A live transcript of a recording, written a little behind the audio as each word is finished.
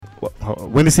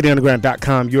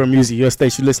WindyCityUnderground.com, your music, your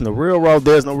station. You listen to Real Raw.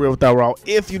 There's no real without Raw.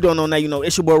 If you don't know now, you know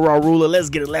it's your boy Raw Ruler. Let's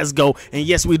get it. Let's go. And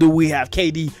yes, we do. We have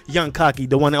KD Young Cocky,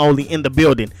 the one and only in the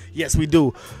building. Yes, we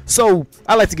do. So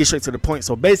I like to get straight to the point.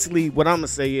 So basically, what I'm gonna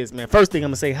say is, man, first thing I'm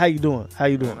gonna say, how you doing? How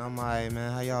you doing? Man, I'm alright,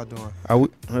 man. How y'all doing? Are we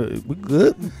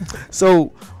good?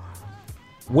 So,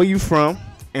 where you from,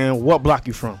 and what block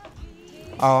you from?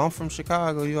 Oh, I'm from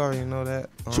Chicago. You already know that.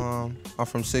 I'm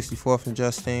from 64th and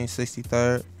Justine,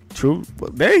 63rd. True.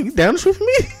 But dang, you down the street from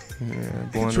me? Yeah,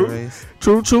 born True. and raised.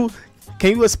 True.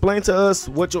 Can you explain to us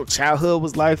what your childhood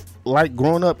was like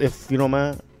growing up, if you don't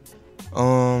mind?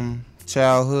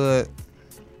 Childhood,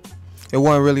 it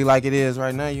wasn't really like it is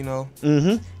right now, you know.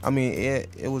 Mm-hmm. I mean,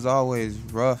 it was always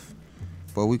rough,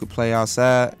 but we could play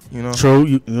outside, you know. True.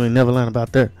 You ain't never learned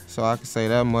about that. So I could say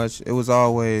that much. It was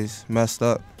always messed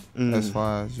up as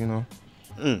far as, you know,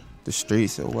 the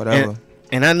streets or whatever.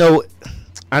 And I know,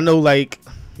 like,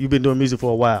 you've been doing music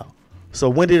for a while. So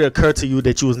when did it occur to you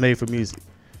that you was made for music?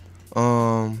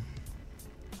 Around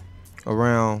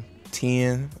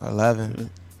 10, 11.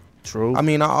 True. I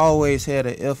mean, I always had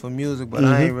an ear for music, but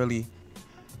I ain't really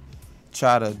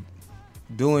try to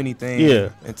do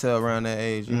anything until around that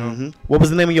age, you know. What was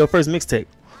the name of your first mixtape?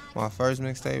 My first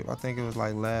mixtape, I think it was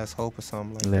like Last Hope or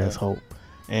something like that. Last Hope.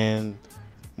 And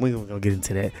we ain't gonna get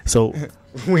into that. So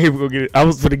we ain't gonna get it. I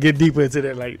was gonna get deeper into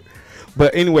that, like.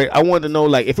 But anyway, I wanted to know,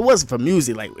 like, if it wasn't for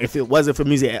music,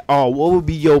 at all, what would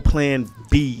be your plan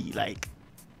B? Like,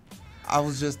 I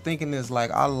was just thinking this, like,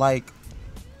 I like,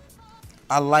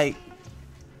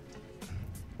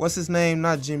 what's his name?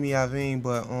 Not Jimmy Iovine,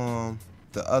 but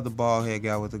the other bald head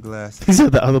guy with the glasses. He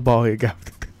said the other bald head guy.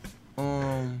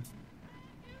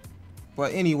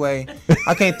 But anyway,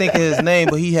 I can't think of his name,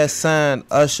 but he has signed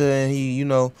Usher, and he, you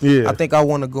know, I think I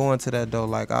want to go into that though.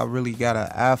 Like, I really got an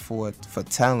eye for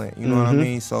talent, you know what I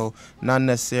mean? So not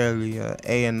necessarily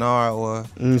A&R or.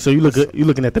 So you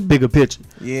looking at the bigger picture.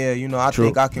 Yeah, you know, I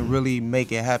think I can really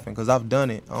make it happen because I've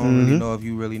done it. I don't really know if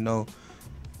you really know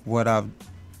what I've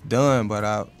done, but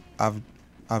I've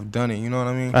done it. You know what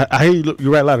I mean? I hear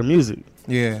you write a lot of music.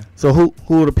 Yeah. So who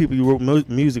are the people you wrote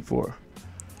music for?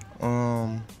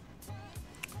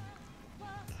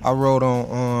 I wrote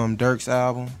on Dirk's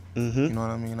album. You know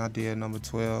what I mean? I did number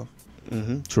 12.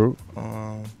 True.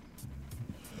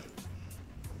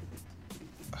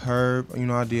 Herb, you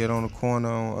know, I did on the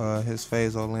corner on his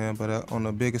Phaso Land, but on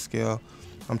a bigger scale,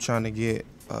 I'm trying to get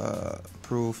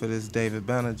approved for this David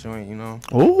Banner joint, you know.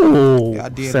 Oh, yeah, I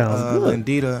did sounds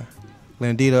good.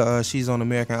 Landita, she's on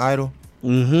American Idol.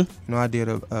 You know, I did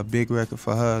a big record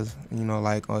for her, you know,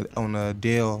 like on a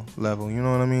Dale level, you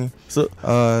know what I mean? So,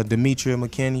 Demetria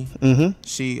McKinney,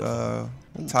 she,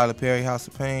 Tyler Perry, House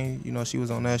of Pain, you know, she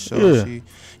was on that show. Yeah. She,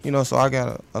 you know, so I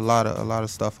got a lot of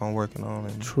stuff I'm working on.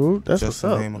 And true, that's just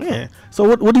what's up, man. So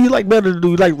what do you like better to do?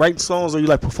 You like writing songs or you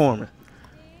like performing?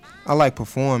 I like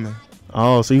performing.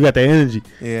 Oh, so you got the energy.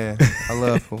 Yeah, I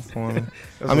love performing.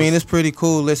 I mean, it's pretty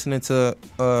cool listening to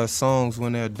songs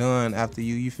when they're done after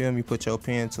you feel me, put your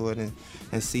pen to it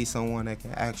and see someone that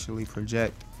can actually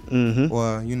project.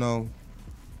 Or, you know.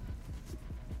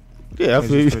 Yeah, I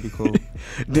feel pretty cool.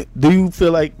 Do you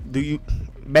feel like,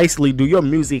 do your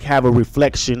music have a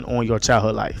reflection on your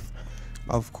childhood life?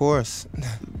 Of course.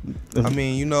 I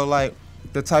mean, you know, like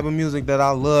the type of music that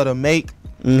I love to make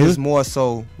is more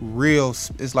so real.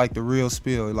 It's like the real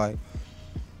spill, like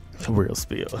real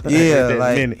spill. Yeah,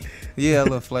 like yeah, a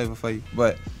little flavor for you,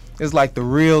 but it's like the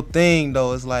real thing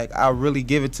though. It's like I really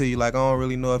give it to you. Like I don't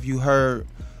really know if you heard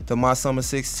the My Summer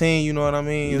 16. You know what I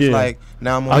mean? It's like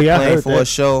now I'm on the plane for a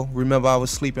show. Remember I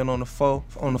was sleeping on the floor.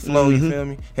 You feel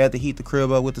me? Had to heat the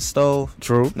crib up with the stove.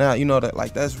 True. Now you know that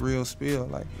like that's real spill.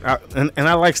 Like and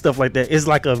I like stuff like that. It's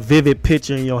like a vivid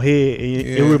picture in your head. And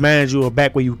it reminds you of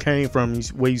back where you came from,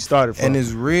 where you started from. And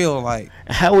it's real. Like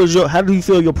how do you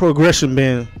feel your progression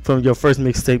been from your first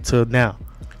mixtape to now?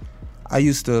 I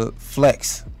used to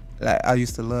flex. Like I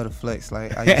used to love to flex.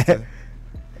 Like I used to.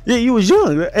 Yeah, you was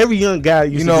young. Every young guy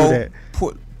used to do that.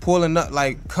 Pulling up,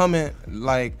 like coming,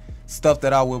 like stuff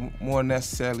that I would more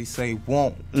necessarily say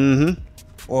won't.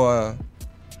 Or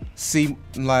see,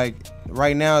 like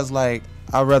right now it's like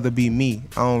I'd rather be me.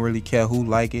 I don't really care who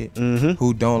like it,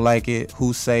 who don't like it,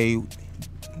 who say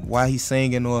why he's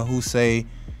singing, or who say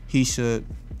he should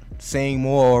sing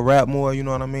more or rap more. You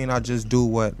know what I mean? I just do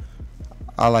what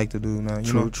I like to do now.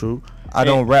 You know? True. I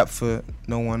don't rap for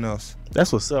no one else.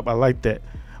 That's what's up. I like that.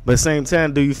 But at the same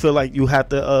time, do you feel like you have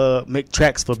to make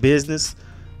tracks for business?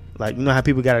 Like, you know how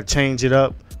people got to change it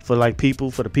up for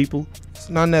the people? It's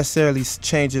not necessarily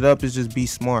change it up. It's just be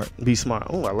smart. Be smart.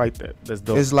 Oh, I like that. That's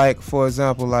dope. It's like, for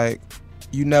example, like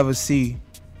you never see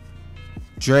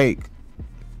Drake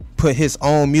put his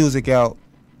own music out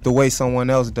the way someone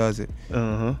else does it.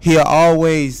 He'll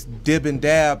always dib and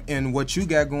dab in what you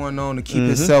got going on to keep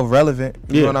himself relevant.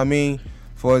 You know what I mean?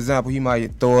 For example, he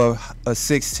might throw a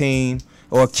 16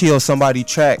 or kill somebody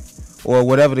track or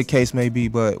whatever the case may be.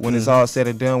 But when it's all said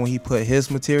and done, when he put his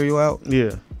material out,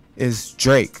 it's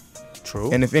Drake.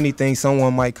 True. And if anything,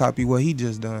 someone might copy what he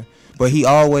just done. But he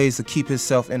always to keep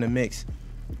himself in the mix.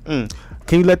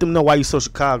 Can you let them know why you so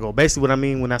Chicago? Basically, what I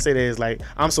mean when I say that is like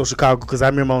I'm so Chicago because I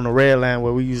remember on the Red Line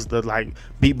where we used to like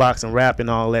beatbox and rap and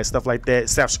all that stuff like that.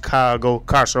 South Chicago,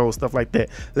 car shows, stuff like that.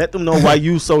 Let them know why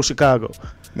you so Chicago.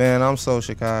 Man, I'm so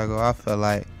Chicago. I feel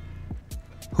like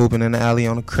hooping in the alley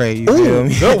on the crate. You feel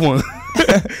me? Good one.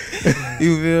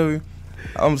 You feel me?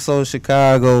 I'm so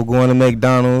Chicago, going to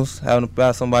McDonald's, having to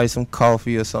buy somebody some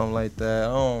coffee or something like that. I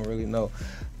don't really know.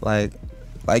 Like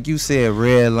you said,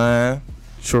 Red Line.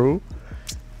 True.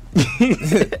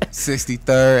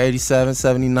 63rd, 87th,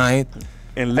 79th.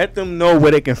 And let them know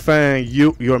where they can find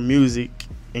you, your music,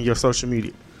 and your social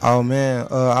media. Oh, man.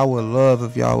 I would love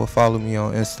if y'all would follow me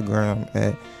on Instagram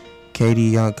at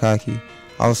KD Young Cocky.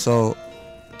 Also,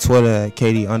 Twitter at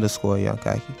KD_Young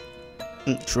Cocky.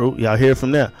 True. Y'all hear it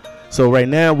from there. So right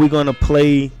now we're gonna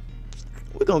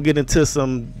get into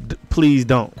some Please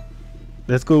Don't.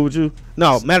 That's cool with you?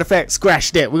 No, matter of fact,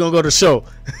 scratch that. We're gonna go to the show.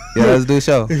 Yeah, let's do the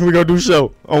show. We're gonna do the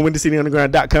show on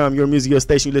WindyCityUnderground.com. Your music, your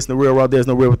station. You listen to Real Raw. There's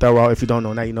no real without raw. If you don't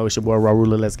know, now you know. It's your boy Raw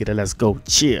Ruler. Let's get it. Let's go.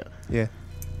 Cheer. Yeah.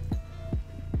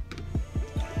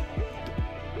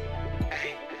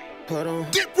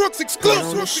 Get Brooks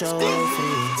exclusive.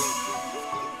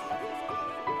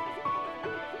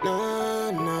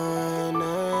 No, no,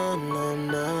 no, no,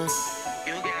 no.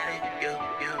 You got it, you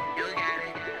got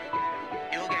it,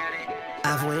 you got it.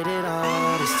 I've waited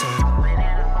all this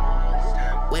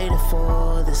time, waited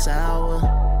for this hour.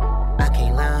 I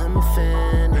can't lie, I'm a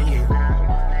fan of you.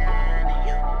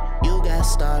 You got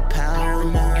star power,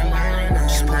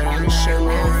 just put on the show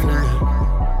for me.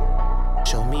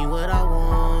 Show me what I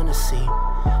wanna see.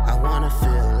 I wanna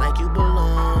feel like you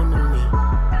belong to me.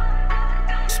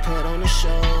 Just put on the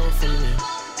show for me.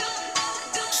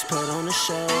 Just put on the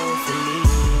show for me.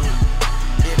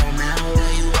 It don't matter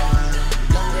where you are,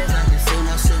 long as I can see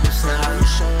my superstar. Put on the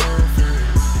show for me.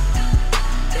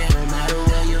 It don't matter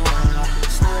where you are,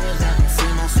 as long as I can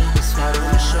see my superstar. Put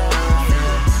on the show for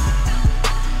me.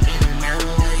 It don't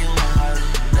matter where you are,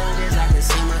 long as I can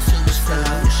see my superstar. Put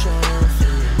on the show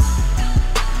for me.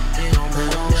 It don't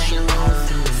matter where you are,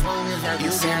 as long as I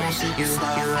can see my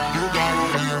superstar. You got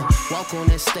it. Walk on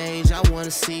that stage, I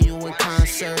wanna see you in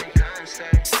concert.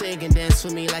 Sing and dance for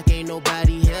me like ain't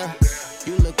nobody here.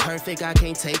 You look perfect, I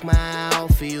can't take my eye off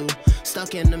of you.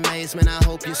 Stuck in amazement, I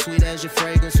hope you're sweet as your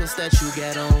fragrance. What's that you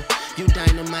get on? You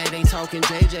dynamite, ain't talking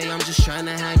JJ. I'm just trying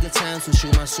to have good times with you,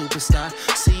 my superstar.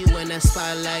 See you in that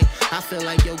spotlight, I feel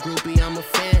like your groupie, I'm a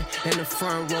fan. In the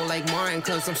front row like Martin,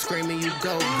 cause I'm screaming you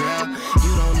go, girl.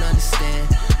 You don't understand,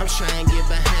 I'm trying to get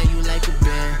behind you like a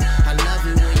band. I love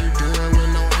it when you do it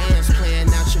with no hands, playing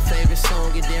out your favorite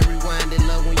song and then rewind it.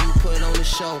 Love when you put on the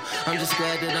show. I'm just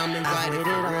glad that I'm invited.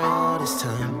 I waited all this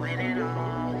time,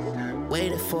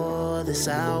 waited for this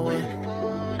hour.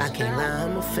 I can't lie,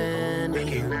 I'm a fan of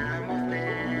you.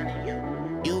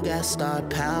 You got star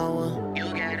power,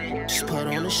 just put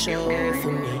on the show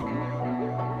for me.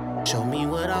 Show me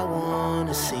what I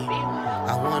wanna see.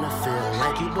 I wanna feel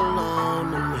like you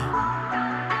belong to me.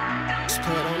 Just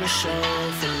put on the show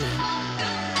for me.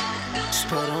 Just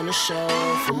put on the show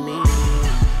for me.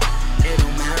 It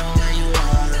don't matter where you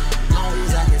are, long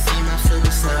as I can see my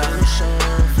superstar. Put on the show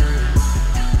for me.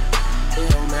 It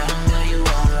don't matter where you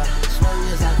are, as long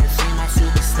as I can see my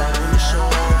superstar. Put on the show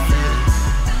for me.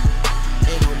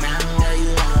 It don't matter where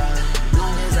you are,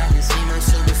 long as I can see my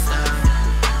superstar.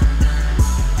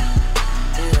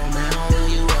 It don't matter where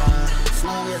you are, as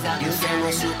long as I can see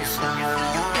my superstar.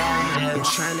 I'm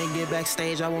trying to get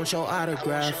backstage, I want your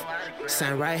autograph.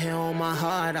 Sign right here on my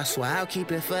heart, I swear I'll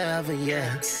keep it forever,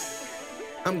 yeah.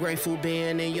 I'm grateful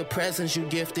being in your presence, you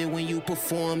gifted when you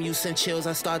perform. You send chills,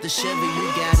 I start to shiver,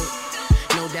 you got it.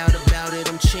 No doubt about it,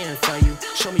 I'm cheering for you.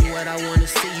 Show me what I wanna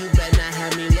see, you better not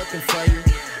have me looking for you.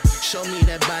 Show me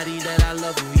that body that I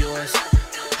love of yours.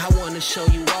 I wanna show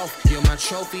you off, you're my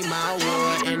trophy, my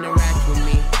award. Interact with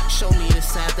me, show me the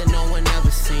side that no one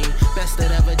ever seen. Best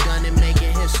that ever done in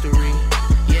making history.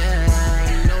 Yeah,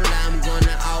 no lie, I'm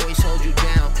gonna always hold you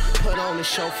down. Put on the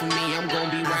show for me, I'm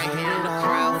gonna be right here in the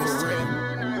crowd this time.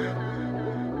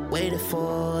 Waited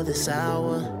for this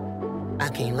hour, I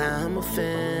can't lie, I'm a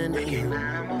fan of you.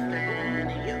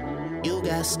 You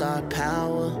got star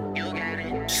power,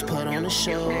 just put on the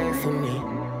show for me.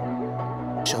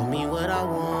 Show me what I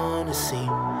wanna see.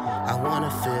 I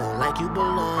wanna feel like you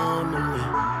belong to me.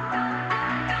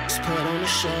 Just put on the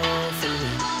show for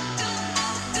me.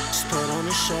 Just put on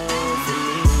the show for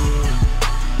me.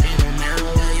 It don't matter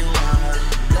where you are,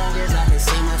 long as I can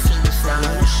see my superstar. Put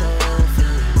on the show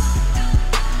for me.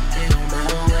 It don't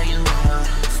matter where you are,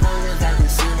 as long as I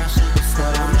can see my superstar.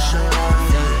 Put on the show for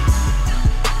me.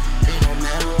 It don't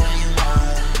matter where you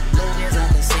are, long as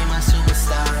I can see my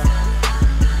superstar.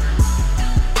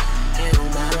 It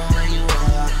don't matter where you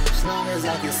are, as long as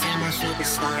I can see my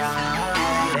superstar.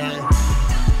 Yeah.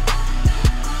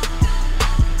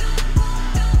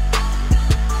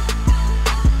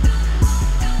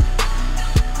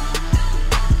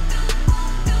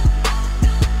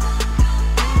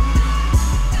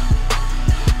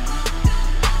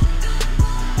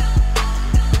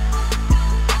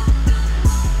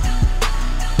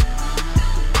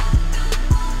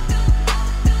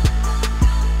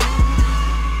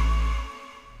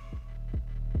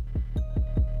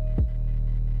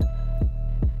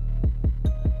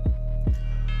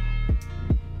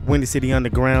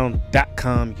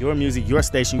 WindyCityUnderground.com, your music, your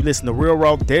station. You listen to Real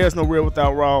Raw. There's no real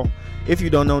without Raw. If you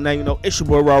don't know now, you know it's your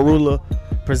boy Raw Ruler,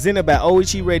 presented by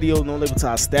OHE Radio, no label to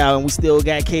our style, and we still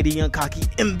got KD Young Cocky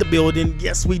in the building.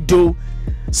 Yes, we do.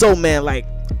 So man, like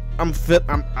I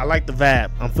like the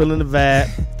vibe. I'm feeling the vibe,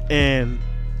 and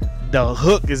the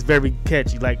hook is very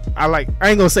catchy. Like I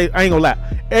ain't gonna lie.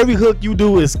 Every hook you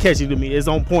do is catchy to me. It's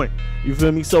on point. You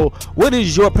feel me? So what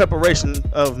is your preparation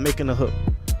of making a hook?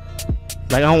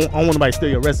 Like I don't want nobody to steal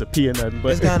your recipe or nothing,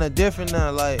 but it's kind of different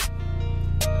now. Like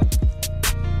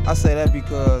I say that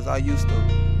because I used to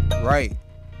write.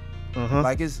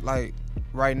 Like it's like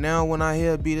right now when I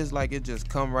hear a beat, it's like it just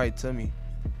come right to me.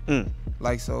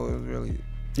 Like so, it really.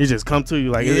 It just come to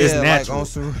you like it's natural.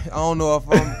 Like I don't know if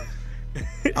I'm.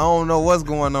 I don't know what's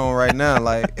going on right now.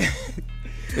 Like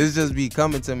it's just be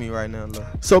coming to me right now. Look.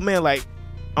 So man, like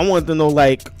I wanted to know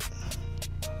like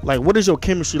what is your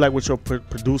chemistry like with your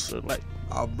producer? Like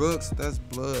Brooks, that's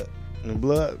blood. And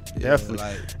blood, yeah, definitely.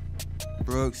 Like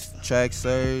Brooks, Track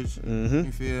Surge.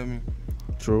 You feel me?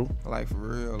 True. Like for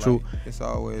real. True. Like, it's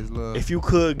always love. If you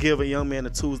could give a young man the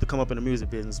tools to come up in the music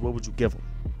business, what would you give him?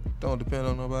 Don't depend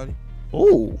on nobody.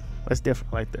 Oh, that's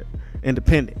different. I like that.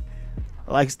 Independent.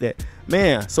 I like that.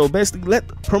 Man, so basically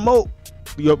promote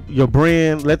your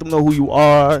brand, let them know who you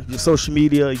are, your social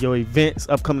media, your events,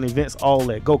 upcoming events, all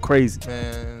that. Go crazy.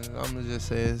 Man, I'm gonna just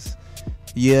say it's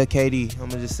KD. I'm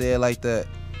gonna just say it like that.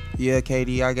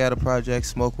 KD, I got a project,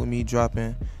 Smoke With Me,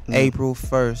 dropping April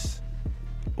 1st.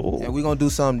 Ooh. And we're gonna do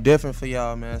something different for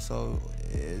y'all, man. So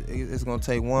it's gonna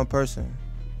take one person.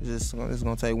 It's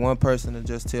gonna take one person to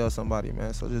just tell somebody,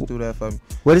 man. So just do that for me.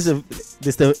 What is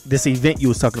this event you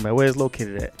was talking about? Where is it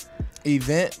located at?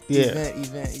 Event? Yeah.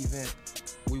 Event.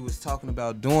 We was talking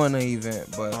about doing an event,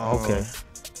 but okay.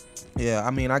 Yeah,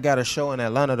 I mean I got a show in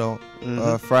Atlanta though,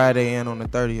 Friday and on the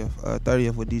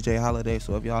 30th with DJ Holiday.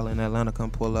 So if y'all in Atlanta,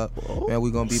 come pull up. Man, we're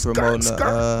gonna be promoting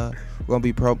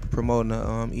promoting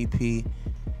the EP,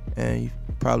 and you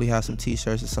probably have some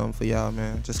T-shirts or something for y'all,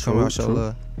 man. Just come out, show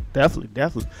love. Definitely.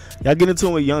 Y'all get into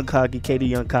it with Young Cocky, KD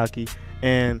Young Cocky,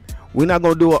 and we're not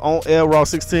gonna do it on air Raw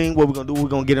 16. What we're gonna do, we're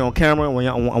gonna get it on camera. I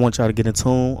want y'all to get in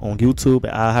tune on YouTube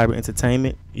at iHybrid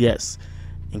Entertainment. Yes.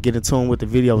 And get in tune with the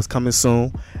video. It's coming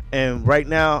soon. And right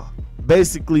now,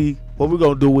 basically, what we're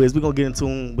going to do is we're going to get in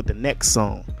tune with the next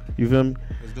song. You feel me?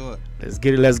 Let's do it. Let's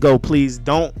get it. Let's go. Please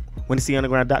don't.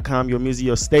 WindyCityUnderground.com, your music,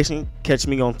 your station. Catch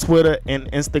me on Twitter and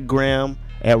Instagram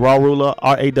at Raw Ruler,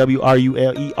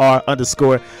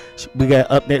 RAWRULER_. We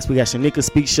got up next, we got Shanika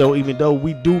Speaks Show, even though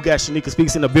we do got Shanika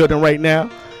Speaks in the building right now.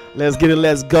 Let's get it.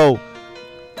 Let's go.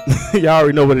 Y'all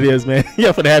already know what it is, man.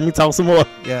 Y'all finna have me talk some more.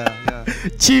 Yeah.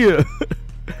 Chill.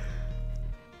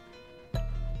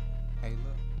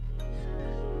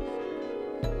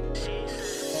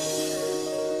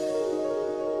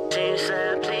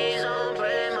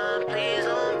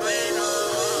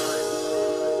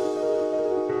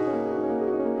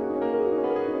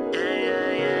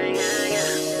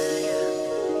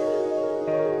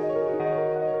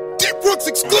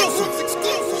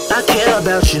 I care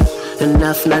about you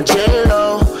enough, not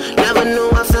J-Lo. Never knew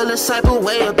I felt this type of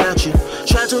way about you.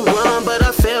 Tried to run, but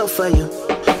I fell for you.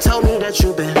 Told me that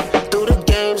you been through the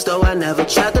games, though I never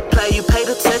tried to play you. Paid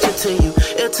attention to you,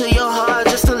 into your heart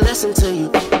just to listen to you.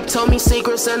 Told me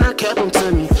secrets and I kept them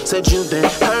to me. Said you been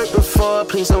hurt before,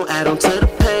 please don't add on to the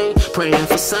pain. Praying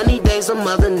for sunny days, some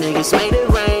other niggas made it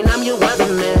rain. I'm your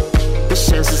weatherman. The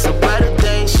chances of brighter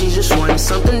days, she just wanted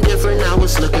something different. I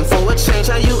was looking for a change.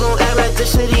 How you gon' act like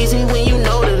this shit easy when you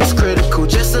know that it's critical?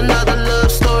 Just another love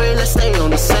story, let's stay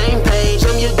on the same page.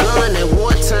 I'm your gun at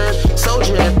wartime,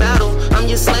 soldier at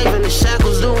slaving the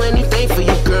shackles, do anything for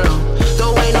you, girl.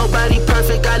 Though ain't nobody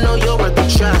perfect, I know you're worth a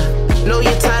try. Know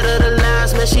you're tired of the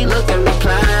lies, man, she looked and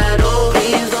replied, oh,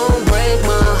 please don't break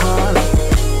my heart.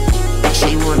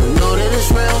 She wanna know that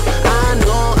it's real, I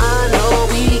know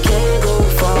we can't go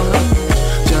far.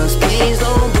 Just please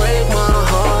don't break my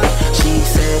heart. She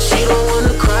said she don't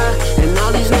wanna cry, and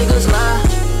all these niggas lie.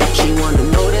 She wanna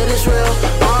know that it's real,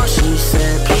 oh, she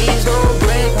said, please don't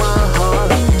break my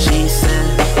heart. She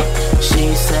said,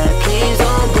 please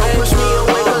don't break my heart. Push me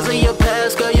away cause of your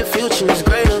past, girl, your future is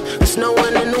greater. There's no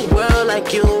one in the world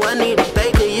like you, I need a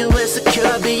baker. You insecure,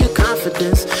 I be your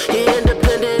confidence. You're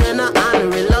independent and I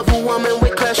honor it. Love a woman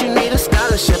with class, you need a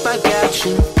scholarship, I got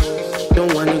you.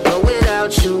 Don't wanna go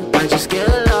without you, might just get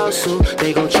a lawsuit.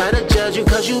 They gon' try to judge you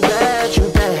cause you bad, you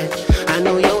bad. I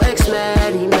know your ex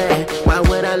mad, he mad. Why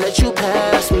would I let you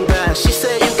pass me by? She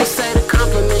said you can say the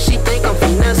compliment, she think I'm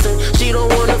finessing. She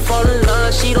don't wanna fall in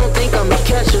love, she don't think I'm a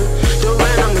catcher.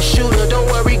 Durant, I'm a shooter, don't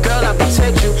worry girl, I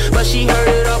protect you. But she heard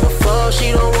it all before,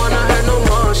 she don't wanna hurt no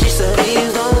more. She said,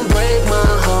 please don't break my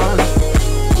heart.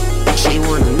 She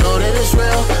wanna know that it's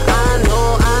real, I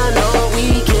know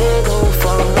we can't go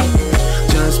far.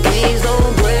 Just please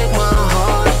don't break my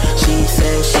heart. She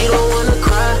said she don't wanna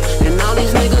cry, and all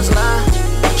these niggas lie.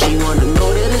 She wanna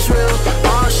know that it's real,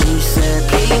 oh, she said,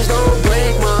 please don't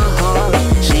break my heart.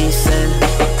 She said,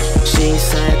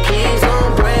 please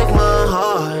don't break my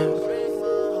heart.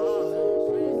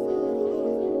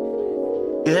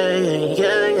 Yeah.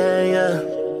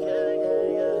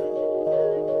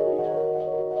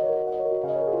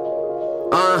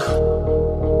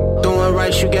 Doing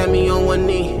right, you got me on one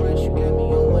knee.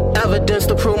 Evidence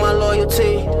to prove my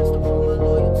loyalty.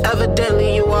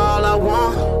 Evidently, you are all I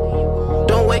want.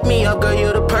 Don't wake me up, girl,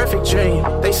 you're the perfect dream.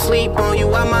 They sleep on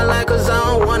you, I might lie cause I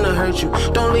don't wanna hurt you.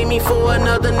 Don't leave me for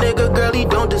another nigga, girl, he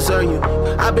don't deserve you.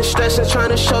 I've been stressing, trying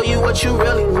to show you what you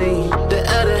really need. The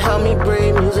air to help me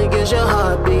breathe, music is your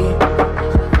heartbeat.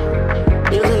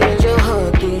 Music is your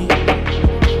heartbeat.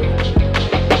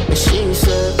 And she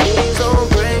said, please don't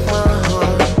break my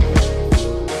heart.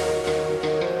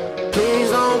 Please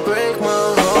don't break my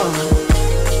heart.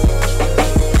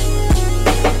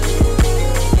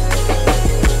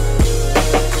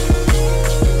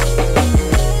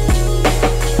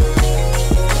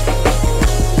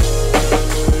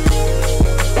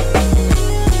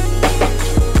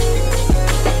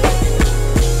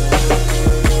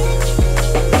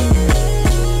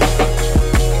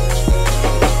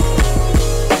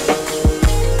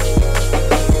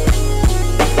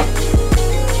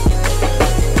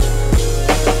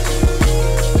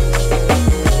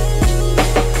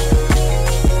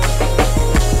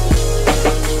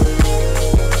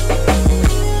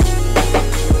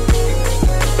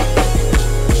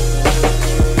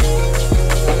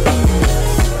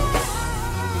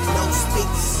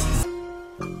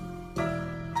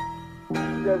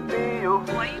 Just be you.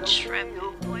 Why you tripping?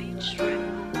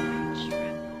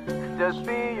 Just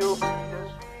be you.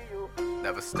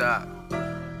 Never stop.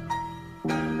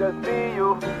 Just be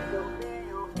you.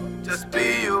 Just be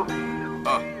you.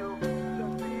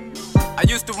 I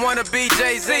used to wanna be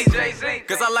Jay-Z,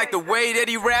 cause I like the way that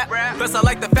he rap. Plus I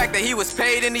like the fact that he was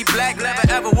paid and he black. Never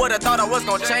ever would've thought I was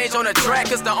gonna change on the track,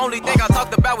 cause the only thing I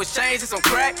talked about was changing some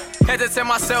crack. Had to tell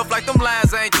myself like them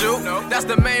lines ain't true. That's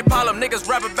the main problem, niggas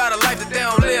rap about a life that they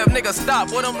don't live. Niggas stop,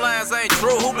 well them lines ain't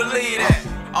true, who believe that?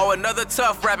 Oh, another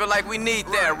tough rapper like we need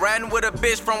that. Riding with a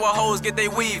bitch from where hoes get they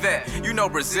weave at. You know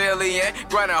Brazilian,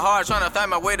 grinding hard trying to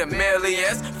find my way to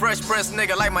millions. Fresh Prince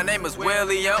nigga like my name is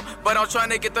William, but I'm trying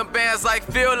to get them bands like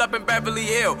Phil up in Beverly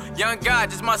Hill. Young God,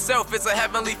 just myself, it's a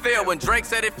heavenly feel. When Drake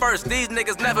said it first, these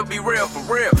niggas never be real, for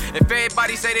real. If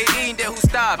everybody say they eating, then who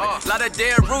starving? Lot of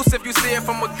dead roots if you see it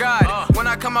from a god. When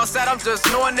I come outside, I'm just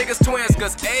knowing niggas twins,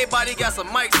 cause everybody got some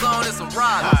mics on and some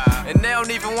riders. And they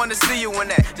don't even wanna see you in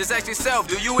that. Just ask yourself,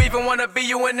 do you even wanna be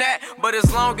you in that? But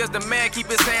as long as the man keep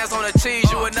his hands on the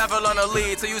cheese, you will never learn to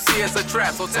lead till you see it's a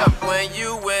trap. So tell me, when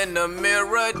you in the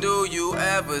mirror, do you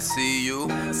ever see you?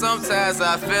 Sometimes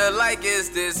I feel like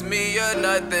is this me or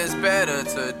nothing's better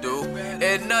to do?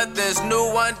 And nothing's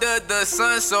new under the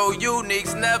sun, so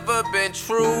unique's never been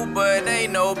true. But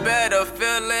ain't no better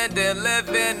feeling than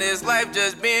living this life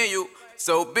just being you.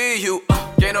 So be you.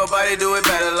 Can't nobody do it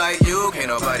better like you. Can't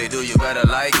nobody do you better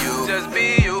like you. Just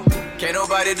be you. Can't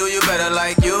nobody do you better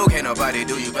like you. Can't nobody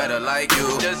do you better like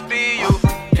you. Just be you.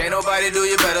 Can't nobody do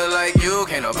you better like you.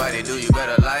 Can't nobody do you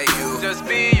better like you. Just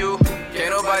be you.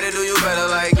 Can't nobody do you better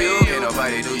like you. Can't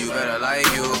nobody do you better like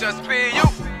you. Just be you.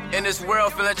 In this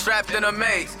world, feeling trapped in a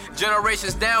maze.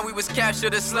 Generations down, we was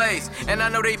captured as slaves. And I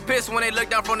know they pissed when they look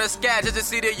down from the sky just to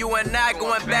see that you and I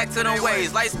going back to them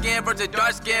ways. Light skin versus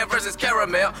dark skin versus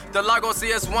caramel. The law gon'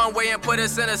 see us one way and put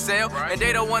us in a cell. And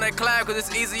they don't wanna climb cause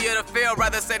it's easier to fail.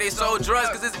 Rather say they sold drugs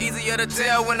cause it's easier to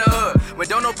tell in the hood. When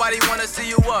don't nobody wanna see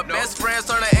you up. Best friends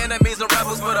turn to enemies and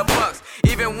rebels for the bucks.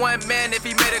 Even one man, if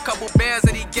he made a couple bands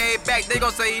that he gave back, they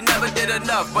gon' say he never did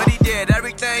enough. But he did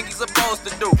everything he's supposed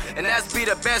to do. And that's be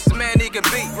the best man he can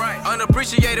be.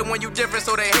 Unappreciated when you different,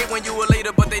 so they hate when you a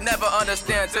leader, but they never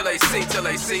understand till they see.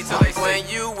 When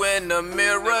you in the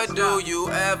mirror, do you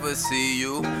ever see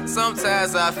you?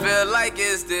 Sometimes I feel like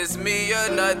is this me or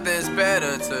nothing's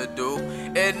better to do.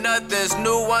 And nothing's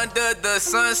new under the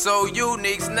sun, so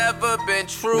unique's never been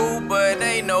true. But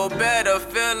ain't no better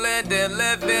feeling than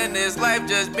living this life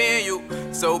just being you.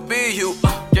 So be you.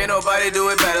 Can't nobody do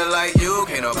it better like you.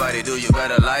 Can't nobody do you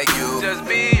better like you. Just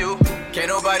be you. Can't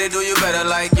nobody do you better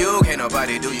like you. Can't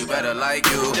nobody do you better like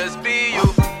you. Just be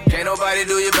you. Can't nobody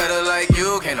do you better like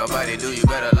you. Can't nobody do you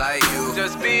better like you.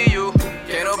 Just be you.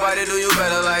 Can't nobody do you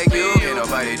better like you. Can't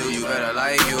nobody do you better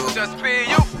like you. Just be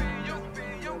you.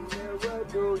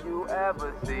 Do you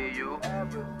ever see you?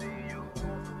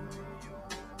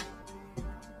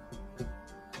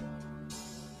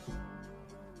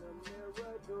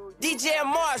 DJ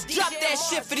Mars, drop that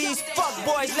shit for these fuck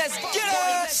boys. Let's get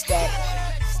it.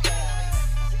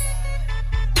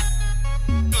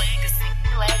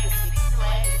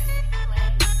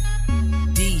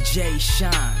 DJ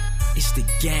Shine, it's the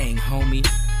gang, homie.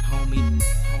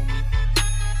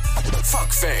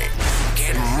 Fuck fame,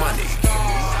 get money.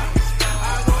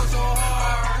 I go so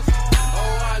hard,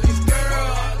 oh all these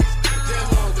girls just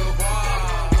want the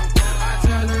bar. I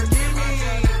tell her give me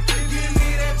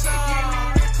that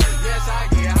time. Yes I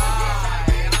get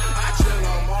high, I chill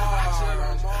on Mars.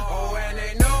 Oh and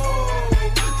they know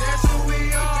that's who we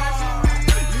are.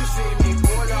 You see me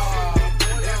pull up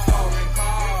in foreign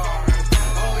cars.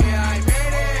 Oh yeah I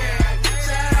made it.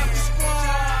 Shout out the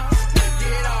squad,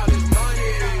 get all this money.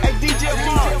 Hey DJ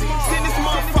Mars, send this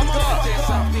motherfucker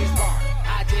up.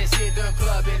 I just hit the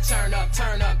club and turn up.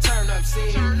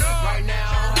 See, right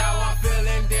now how I'm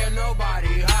feeling, there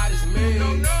nobody hot as me.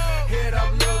 Hit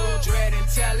up Little Dread and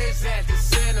tell his ass to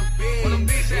send a beat.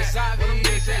 It's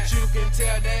obvious that you can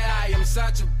tell that I am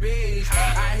such a beast.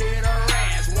 I hit her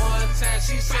ass one time,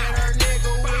 she said her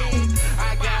nigga weak.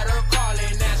 I got her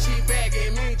calling, now she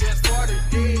begging me just for the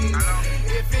D.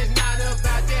 If it's not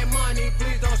about that money,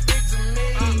 please don't speak to me.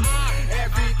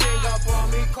 Everything up on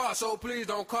me cost, so please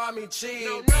don't call me cheap.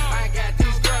 I got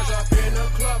these girls up in the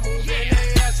club moving they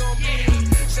ass on me.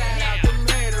 Shout out them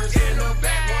haters in the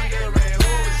back wondering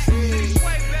who is he.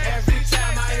 Every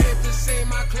time I hit the scene,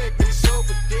 my clip be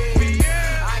super deep.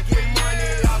 I get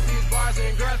money off these bars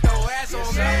and girls throw ass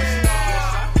on me.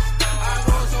 I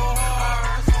go so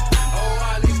hard, oh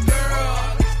all these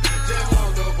girls just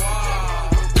want the bar.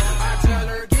 I tell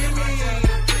her give me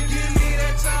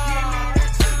that time.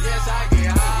 Yes I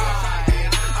get high,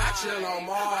 I chill on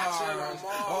Mars.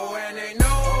 Oh and they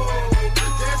know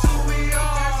that's who we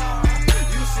are.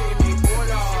 You see me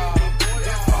pull up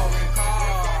in foreign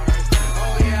cars.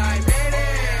 Oh yeah I made it.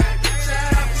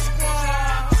 Shout out the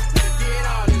squad, get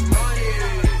all this money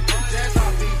just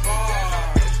off these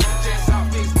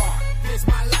bars. This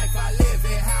my life, I live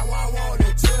it how I want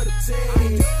it to the T.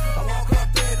 I walk up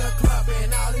in the club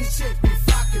and all these chicks be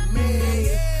fucking me.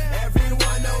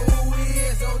 Everyone know who he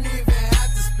is, don't even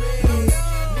have to speak.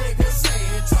 Niggas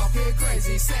saying, talking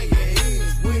crazy, saying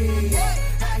he's weak.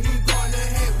 How he gonna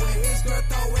hate when his girl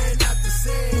throwing up the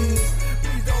scenes?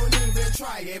 Please don't even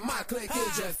try it, my click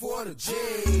is just for the G.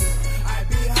 I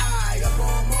be high up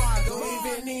on Mars, don't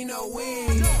even need no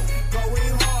weed.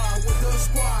 Going hard with the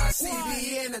squad,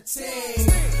 CB and the team.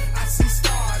 I see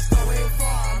stars going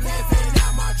far, I'm living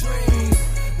out my dream.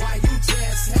 Why you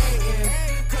just hating?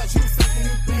 Cause you thinking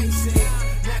you basic.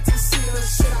 Not to see the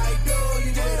shit I do,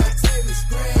 you need a TV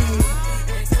screen.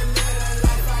 And to live the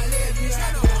life I live, you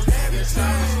have to live it.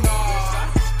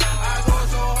 I go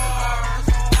so hard,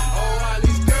 oh all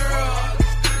these girls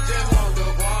just want the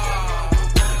bar.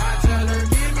 I tell her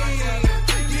give me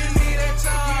that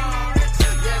time.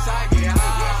 Yes I get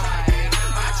high,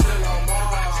 I chill on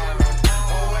Mars.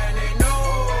 Oh and they know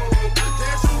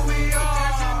that's who we are.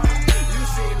 You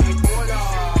see me pull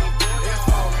up in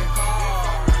foreign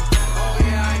cars. Oh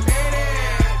yeah I made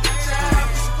it. Shout out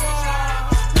the squad,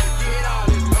 get all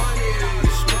this money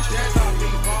just off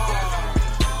these bars.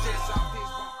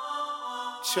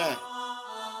 Check.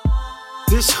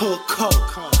 This hook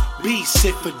coke, beat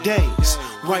sit for days.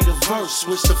 Write a verse,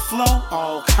 switch the flow,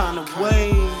 all kind of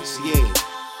ways, yeah.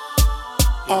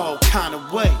 all kind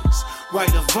of ways.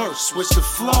 Write a verse, switch the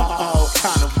flow, all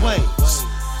kind of ways.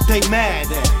 They mad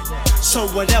at it, so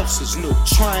what else is new?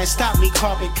 Try and stop me,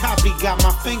 carbon copy, got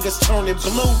my fingers turning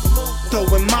blue.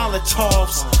 Throwing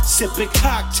Molotovs, sipping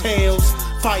cocktails.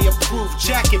 Fireproof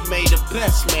jacket made the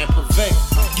best man prevail.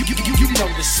 You know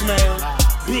the smell,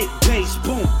 big bass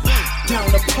boom. Down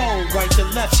the pole, right to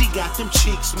left, she got them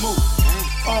cheeks move.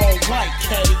 All white,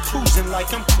 caddy cruising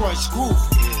like I'm Crush Groove.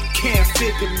 Can't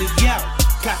figure me out,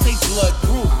 got they blood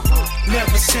brew.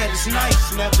 Never said it's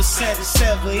nice, never said it's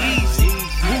ever easy.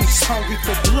 Roots hungry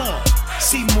for blood,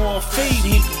 see more feed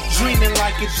me. Dreaming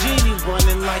like a genie,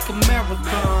 running like a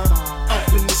marathon. Up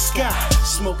in the sky,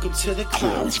 smoking to the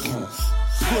clouds.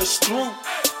 Push through,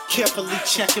 carefully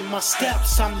checking my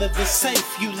steps. I'm living safe,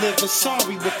 you living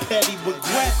sorry with petty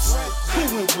regrets.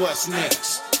 Who and what's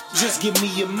next? Just give me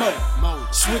a mo.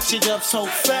 Switch it up so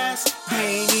fast,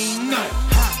 they ain't even know.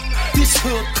 This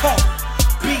hood cold,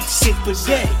 beat sick for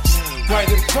days. Write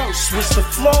a verse, switch the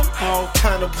flow, all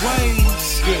kind of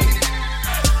ways. Yeah,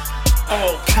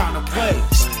 all kind of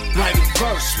ways. Write a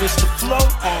verse, switch the flow,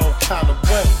 all kind of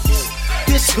ways.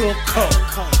 This hood cold,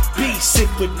 be sick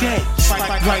for days.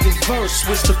 Write a verse,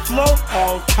 switch the flow,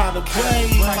 all kind of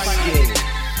ways. Yeah,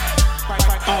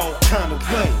 all kind of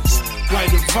ways.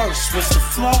 Write a verse, switch the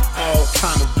flow, all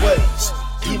kind of ways.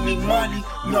 Give me money,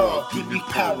 no, give me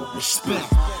power,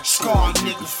 respect. Scar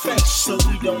nigga face, so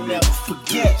we don't ever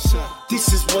forget.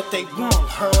 This is what they want,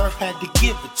 her had to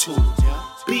give it to them.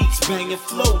 Beats banging,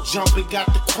 flow jumping, got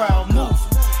the crowd moving.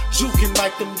 Juking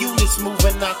like them units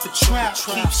moving out the trap.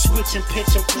 Keep switching,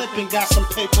 pitching, flipping, got some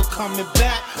paper coming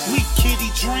back. Weak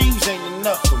kitty dreams ain't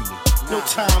enough for me. No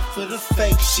time for the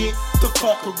fake shit, the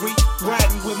fuckery.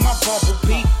 Riding with my bubble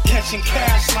beat, catching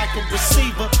cash like a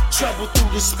receiver. Trouble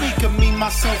through the speaker, me,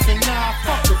 myself, and I.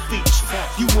 Fuck the feature,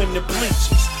 you in the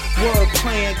bleachers. Word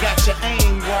playing, got your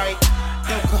aim right.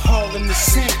 Alcohol in the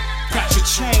sink, got your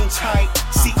chain tight.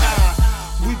 See, I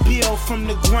rebuild from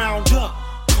the ground up.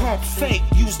 Pump fake,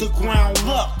 use the ground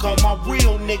luck. All my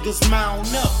real niggas mount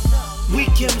up. Weak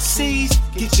MCs,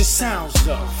 get your sounds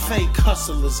up. Fake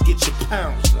hustlers, get your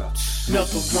pounds up.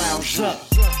 Knuckle rounds up.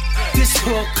 This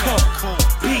hood cook,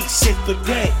 beat sick for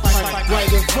days.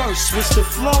 Write a verse, switch the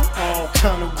flow, all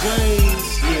kind of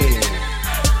ways. Yeah,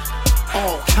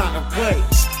 all kind of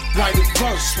ways. Write a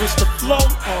verse, switch the flow,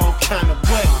 all kind of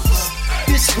ways.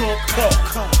 This hood cook,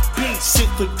 beat sick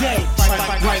for days.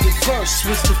 Write a verse,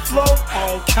 switch the flow,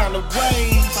 all kind of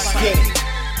ways. Yeah,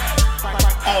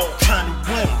 all kind of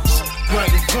ways. Write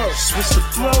a verse, switch the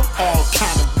flow, all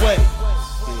kind of ways.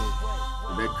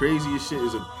 That craziest shit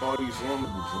is a party song.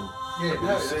 Yeah,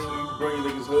 that's saying you bring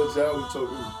your niggas hoods out. We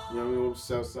talking, you know what I mean?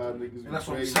 Southside niggas. And that's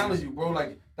what I'm telling you, bro.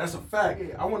 Like, that's a fact.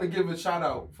 I want to give a shout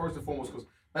out first and foremost because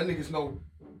that niggas know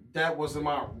that wasn't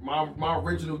my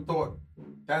original thought.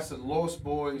 That's a Lost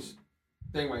Boys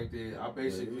thing right there. I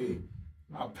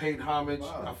paid homage.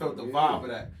 I felt the vibe of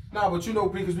that. Nah, but you know,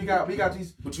 because we got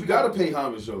these. But you gotta pay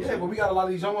homage, though. Yeah, but we got a lot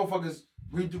of these young motherfuckers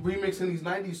remixing these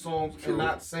 90s songs and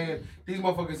not saying these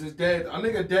motherfuckers is dead. A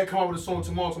nigga dead come out with a song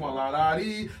tomorrow, la da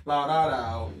dee, la da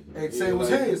da, and say it was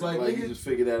his. Like nigga, you just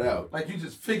figured that out. Like you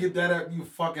just figured that out, you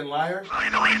fucking liar.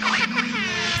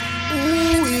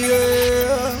 Ooh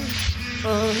yeah.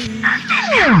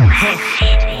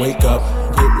 Wake up,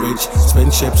 get rich, spin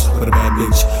chips with a bad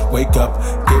bitch. Wake up,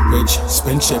 get rich,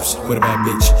 spin chips with a bad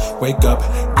bitch. Wake up,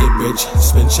 get rich,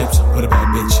 spin chips with a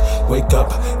bad bitch. Wake up,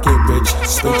 get rich,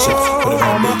 spin chips with a bad bitch.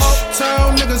 All my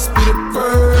uptown niggas be the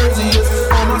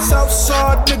craziest. All my south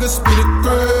side niggas be the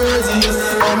craziest.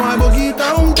 All my boogie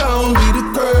downtown be the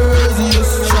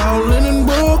craziest. Shaolin and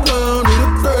Brooklyn be the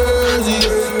craziest.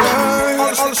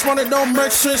 All this money don't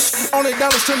make sense. Only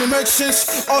dollars to me make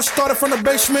sense. All started from the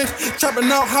basement, trapping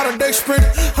out how the day sprint.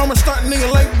 I'ma start nigga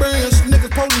late bands.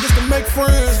 Niggas posing just to make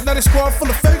friends. Now they squad full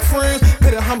of fake friends.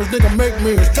 Pay the homage, nigga make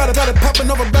millions. Got it popping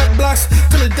over back blocks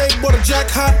till the day boy the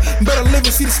jackpot. Better live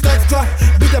and see the stacks drop.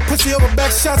 Beat that pussy over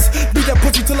back shots. Beat that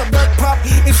pussy till her back pop.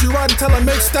 If she riding, tell her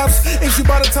make stops. If she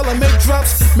bout to tell her make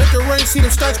drops. Make it rain, see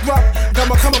them stacks drop. Got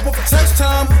my come up for tax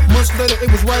time. Months later it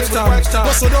was right time.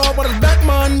 Bustled all but his back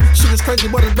man. She was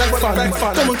crazy but his back fine.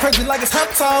 Going crazy like it's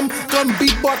halftime. Gun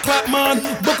beat boy clap man.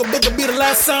 Booker be the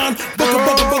last sign. Booker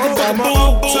boom.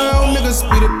 Uptown niggas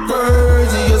be the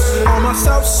craziest. On my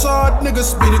south side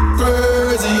niggas be the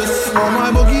craziest. On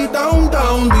my boogie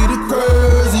downtown be the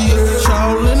craziest.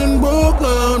 Shaolin and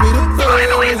Brooklyn be the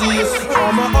craziest.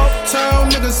 On my uptown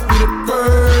niggas be the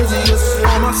craziest.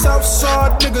 On my south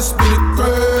side niggas be the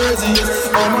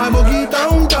craziest. On my boogie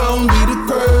downtown be the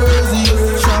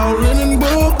craziest. Shaolin and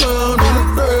Brooklyn be the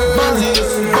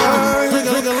craziest.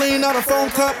 Nigga lean out of a phone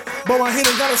cup, but my head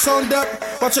got it sewn up.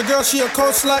 Watch a girl, she a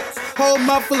cold slut. Whole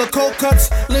mouth full of cold cuts.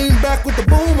 Lean back with the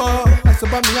boomer. That's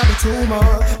about me, I be too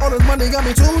much. All this money got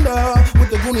me tuned up.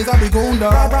 With the Goonies, I be gooned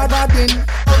up. Riding,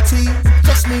 OT,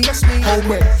 trust me, hold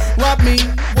it. Rob me,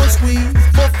 one squeeze,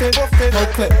 forfeit, no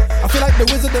clip. I feel like the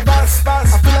Wizard of Oz.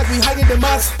 I feel like we higher than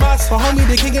Moss. My homie,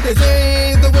 the king of the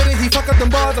day. The way that he fuck up them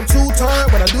bars, I'm too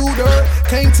turned. When I do dirt,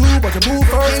 came to, but your boo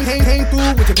first. Came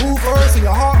through with your boo first. And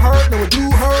your heart hurt, no it do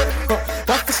hurt.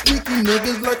 Watch the sneaky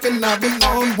niggas lurking, I be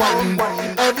on one.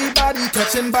 Everybody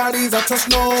catching bodies, I trust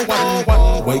no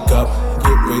one. Wake up,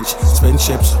 get rich, spin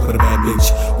chips with a bad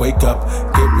bitch. Wake up,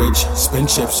 get rich, spin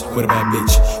chips with a bad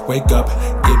bitch. Wake up,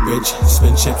 get rich,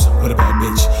 spin chips with a bad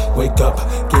bitch. Wake up,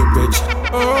 get rich.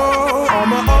 Oh, all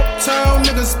my uptown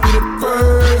niggas be the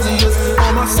craziest.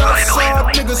 All my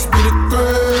southside niggas be the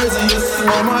craziest.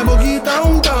 All my boogie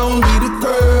downtown be the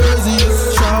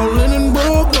craziest. Shaolin and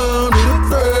Brooklyn be the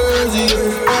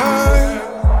craziest.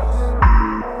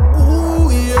 Ooh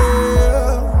yeah.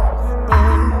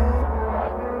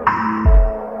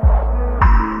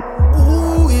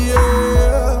 Ooh yeah.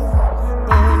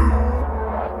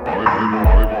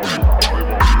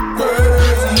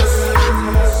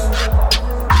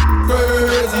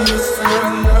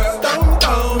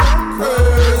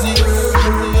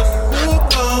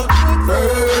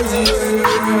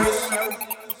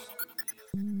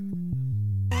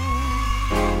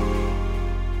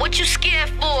 What you scared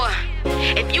for?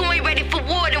 If you ain't ready for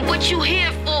war, then what you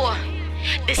here for?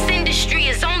 This industry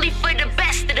is only for the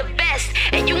best of the best,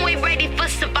 and you ain't ready for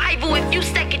survival if you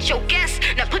second your guess.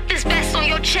 Now put this vest on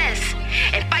your chest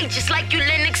and fight just like you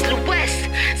Lennox Lewis.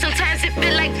 Sometimes it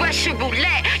feel like Russian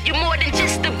roulette. You're more than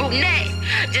just a brunette.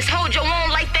 Just hold your own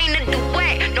like they in a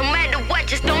duet. No matter what,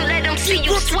 just don't let them see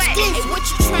you sweat. Hey, what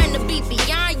you trying to be,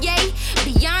 Beyonce?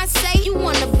 You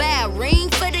want a bad ring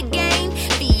for the game?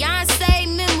 Beyonce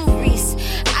memories.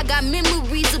 I got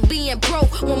memories of being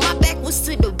broke when my back was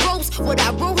to the ropes. What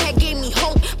I wrote had gave me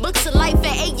hope. Books of life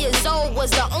at 8 years old was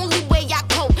the only way I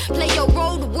cope. Play your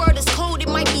role, the world is cold. It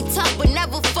might be tough, but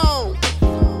never fold.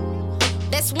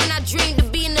 That's when I dreamed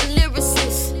of being a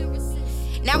lyricist.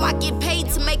 Now I get paid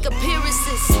to make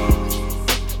appearances.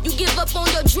 You give up on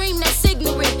your dream, that's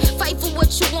ignorant. Fight for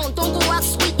what you want, don't go out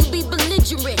sweet, you be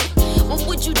belligerent. What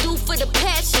would you do for the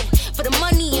passion, for the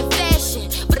money and fashion,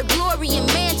 for the glory and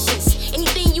mansions,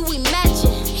 anything you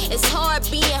imagine? It's hard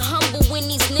being humble when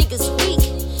these niggas weak.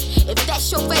 If that's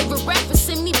your favorite rapper,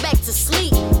 send me back to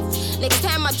sleep. Next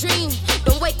time I dream,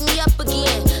 don't wake me up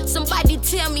again. Somebody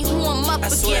tell me who I'm up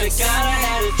against. I swear to God I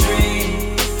had a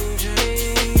dream,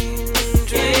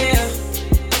 yeah.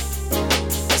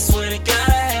 I swear to God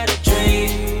I had a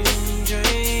dream,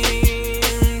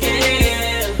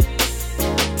 yeah.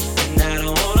 And I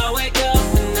don't wanna wake up,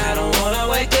 and I don't wanna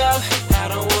wake up, I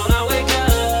don't wanna wake up.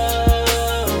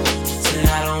 Said I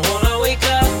don't wanna wake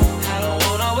up, I don't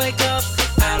wanna wake up,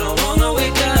 I don't wanna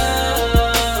wake up.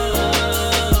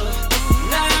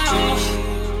 Now,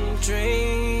 dream.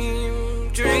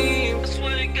 I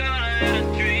swear to God I had a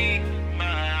dream,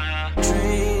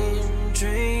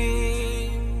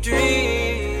 dream.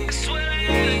 I swear I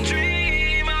had a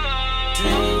dream,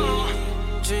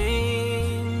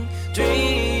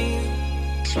 dream.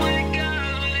 I swear to God I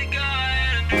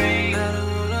had a dream. I don't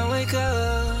wanna wake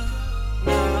up,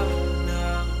 no.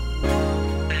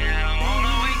 I don't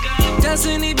wanna wake up. Does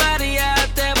anybody out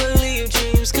there believe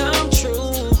dreams come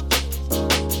true?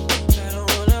 I don't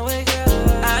wanna wake up.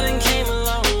 I done came a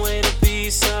long way to be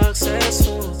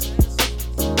successful.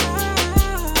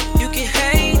 You can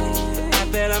hate, but I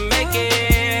bet I make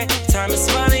it. Time is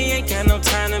money, ain't got no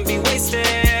time to be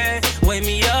wasted. Wake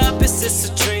me up, it's just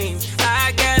a dream.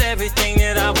 I got everything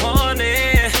that I wanted.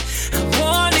 I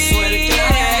swear to God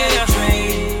I had a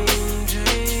dream,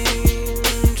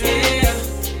 yeah.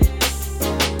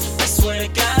 I swear to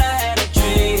God I had a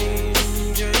dream,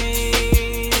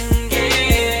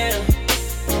 yeah.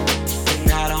 And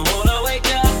I don't wanna wake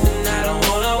up, and I don't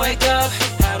wanna wake up,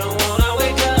 I don't wanna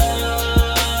wake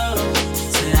up.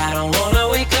 Said I don't wanna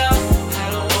wake up, I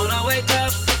don't wanna wake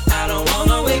up, I don't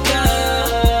wanna wake up.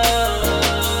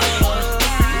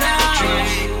 Now,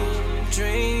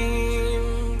 dream.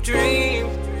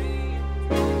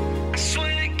 I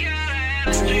swear to God I had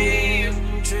a dream,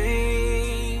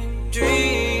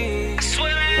 I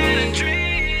swear I had a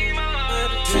dream,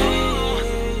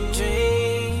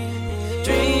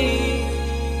 dream.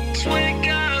 I swear to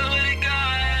God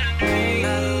I had a dream. I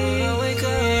don't wanna wake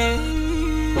up,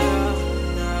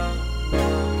 no.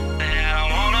 I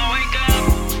don't wanna wake up.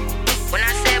 When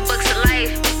I said books of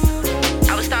life,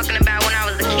 I was talking about when I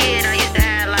was a kid. I used to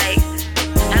have like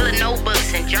hella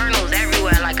notebooks and journals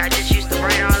everywhere. Like I just used to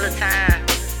write all the time.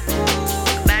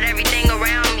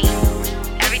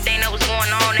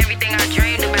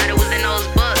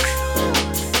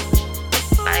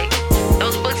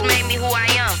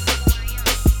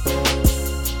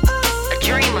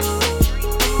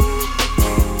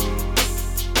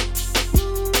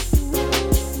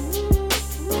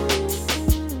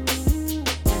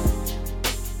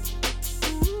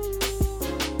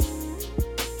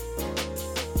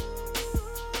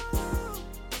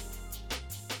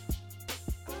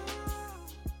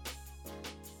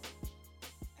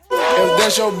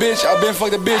 that's your bitch, I been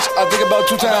fucked the bitch, I think about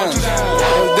 2 times.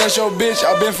 If that's your bitch,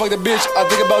 I been fucked the bitch, I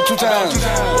think about 2 times.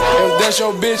 If that's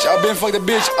your bitch, I been fucked the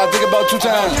bitch, I think about 2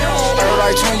 times.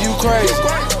 Like twin, you crazy.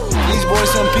 These boys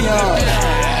some peons.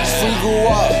 Free go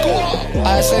up.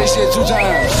 I say shit 2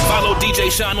 times. Follow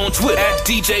DJ Sean on Twitter at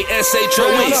DJ SHON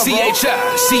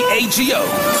CHICAGO.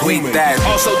 Tweet that.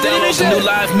 Also download the new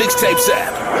live mixtapes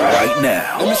app right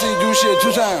now. Let me see you do shit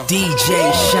 2 times.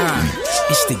 DJ Sean,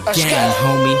 it's the gang,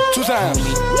 homie. 2 times.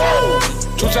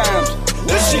 2 times.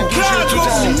 This Chicago,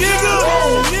 nigga.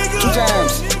 2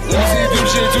 times. Let me see you do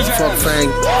shit 2 times. Fuck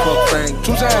Fang.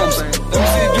 2 times. Let me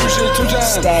see you do shit 2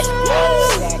 times.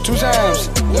 2 times.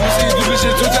 Let me see you do this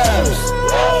shit 2 times.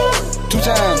 2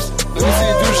 times. Let me see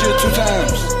you do shit 2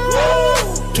 times.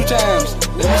 2 times.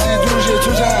 Let me see you do shit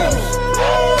 2 times.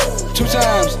 2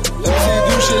 times. Let me see you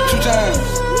do shit 2 times.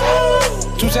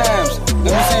 2 times.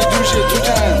 Let me see you do shit 2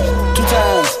 times. 2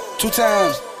 times. 2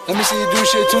 times. Let me see you do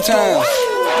shit 2 times.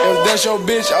 If that's your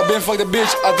bitch, I been fucked the bitch,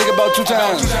 I think about 2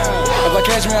 times. If I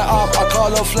catch me an op, I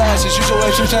call up flash and shoot your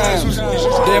way 2 times.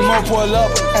 Then more pull up,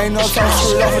 ain't no talk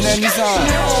straight off in that Nissan.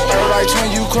 Like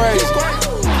twin, you crazy.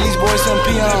 These boys some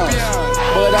peons.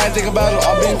 But I ain't think about it,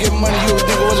 I been getting money, you would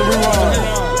think it was a rerun.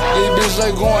 These bitches say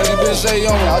going, these bitches say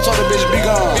yo, I told the bitch be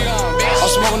gone. I'm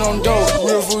smoking on dope,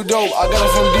 real food dope, I got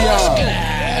it from Dion.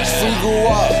 Free go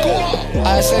up,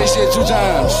 I say shit 2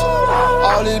 times.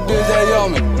 All these bitches that yell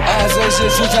me, I say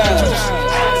shit 2 times.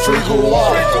 Free go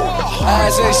up, I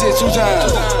say shit 2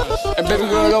 times. And baby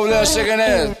girl over there shaking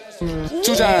ass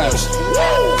 2 times.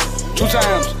 2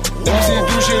 times. Let me see you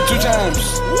do shit 2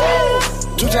 times.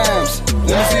 2 times.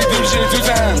 Let me see you do shit 2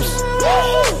 times.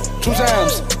 2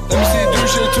 times. Let me see you do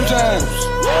shit 2 times.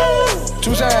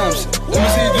 2 times. Let me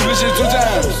see you do this shit 2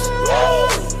 times.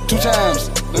 2 times.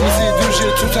 Let me see you do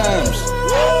shit 2 times.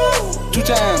 2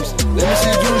 times. Let me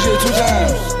see you do shit 2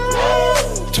 times.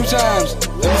 2 times.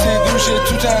 Let me see you do shit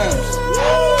 2 times.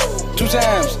 2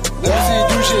 times. Let me see you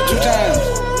do shit 2 times.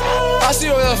 I see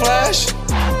you with a flash.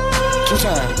 2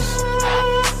 times.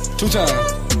 2 times.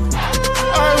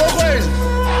 Alright, go crazy.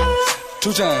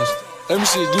 2 times. Let me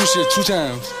see you do shit 2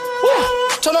 times. Woo!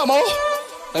 Turn up, mama.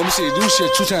 Let me see you do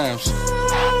shit 2 times.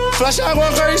 Flash out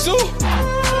going crazy too.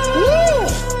 Woo!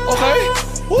 Okay.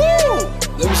 Woo!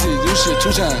 Let me see you do shit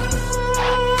 2 times.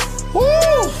 Woo!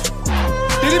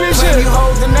 Did it be shit? Claim you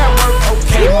hold the network,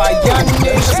 okay, my young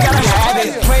niggas gotta have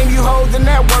it. Claim you hold the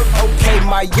network, okay,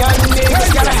 my young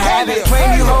niggas gotta have it.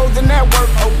 Claim you hold the network,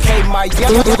 okay, my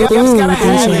young niggas gotta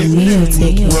have it.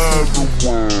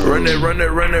 Run it, run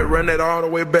it, run it, run it all the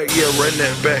way back, yeah, run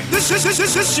that back. This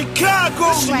is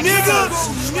Chicago, nigga.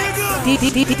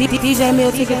 DJ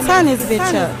Meal Ticket, turn this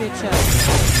bitch up.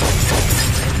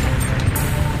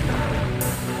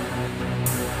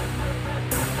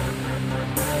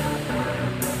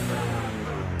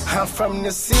 I'm from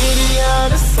the city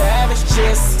of the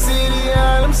savages, city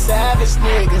of them savage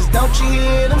niggas. Don't you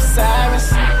hear them sirens?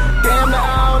 Damn, the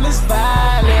all this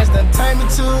violence done turn me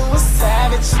to a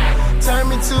savage. Turn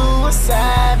me to a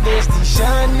savage. These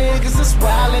young niggas is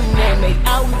wildin' and they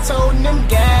out and toting them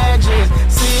gadgets.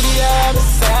 City of the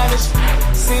savage,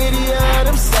 city of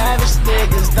them savage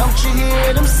niggas. Don't you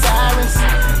hear them sirens?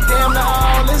 Damn, the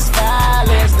all this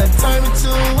violence done turn me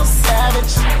to a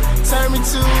savage. Turn me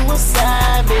to a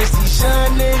savage. These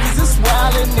young niggas is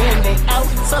wildin' and they out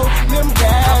and toting them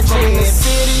gadgets. I'm from the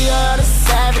city of the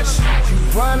savage.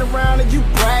 You run around and you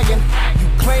bragging. You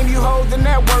claim you hold the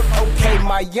network. Okay,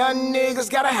 my young niggas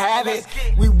gotta have it.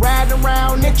 We riding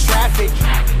around in traffic.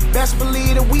 Best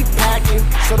believe that we packing.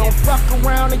 So don't fuck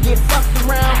around and get fucked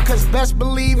around. Cause best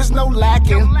believe it's no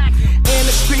lacking. In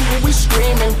the street when we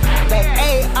screaming. That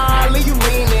AR leave you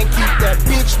leaning. Keep that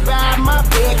bitch by my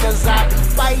bed. Cause I be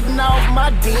fighting off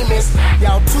my demons.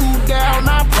 Y'all too down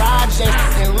our projects.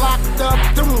 And locked up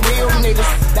them real niggas.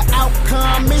 The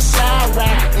outcome is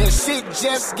Chirac. And shit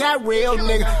just got real,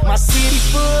 nigga. My city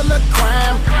full of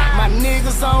crime. My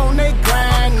niggas on they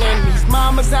grind. And these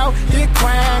mamas out here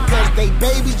crying. Cause they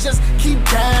babies just keep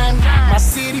dying. My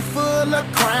city full of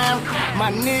crime.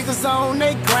 My niggas on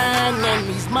they grind. And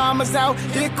these mamas out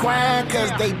here crying.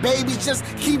 Cause they babies just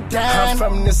keep dying. I'm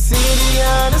from the city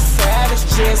of the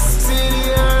savages.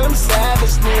 City of them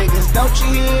savage niggas. Don't you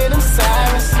hear them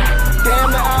sirens?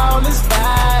 Damn, the all this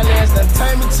violence done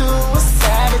turn me to a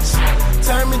savage.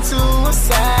 Turn me to a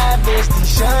savage.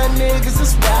 These young niggas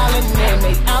is wildin' and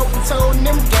they out and toting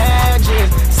them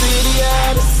gadgets. City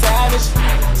of the savage.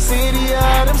 City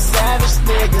of them savage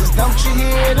niggas. Don't you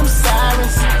hear them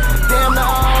sirens? Damn, the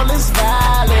all this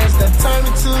violence done turn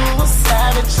me to a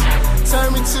savage.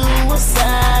 Turn me to a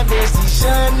savage. These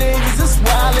young niggas is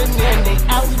wildin' and they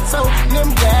out toting them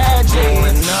gadgets.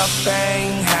 Growing up, I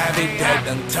ain't have it. That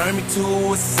done turned me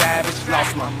to a savage.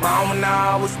 Lost my mom when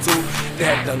I was 2.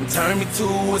 That done turned me to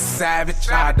a savage.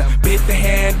 I done bit the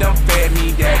hand, done fed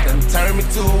me. That done turned me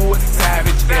to a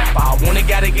savage. If I want it,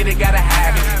 gotta get it, gotta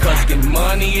have it. Cause getting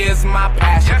money is my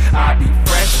passion. I be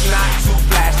fresh, not too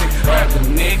flashy. Other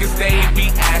niggas, they be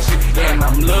ashy. And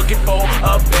I'm looking for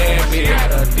a bad bitch,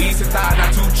 a decent time,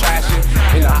 not too trashy.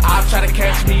 And I'll try to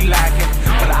catch me lacking,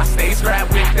 but I stay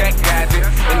strapped with that gadget.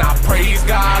 And I praise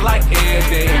God like every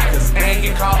day, cause I ain't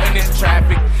get caught in this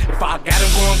traffic. If I got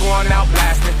him going out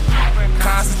blasting,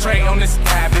 concentrate on this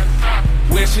habit.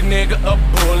 Wish a nigga a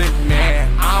bullet, man,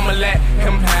 I'ma let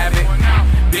him have it.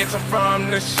 Bitch, I'm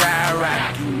from the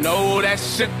Chirac, you know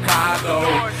that's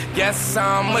Chicago. Guess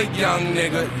I'm a young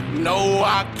nigga, you know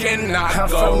I cannot I'm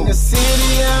go. from the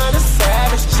city of the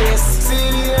savage chicks,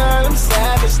 city of them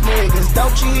savage niggas.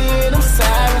 Don't you hear them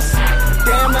sirens?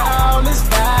 Damn, all this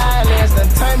violence done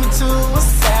turn me to a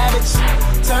savage.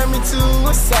 Turn me to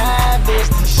a savage.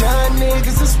 These young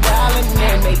niggas is wildin'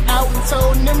 and they out and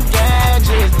toting them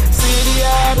gadgets. City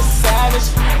of the savage,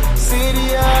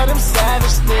 city of them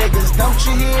savage niggas. Don't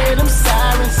you hear them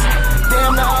sirens?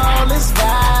 Damn, all this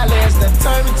violence done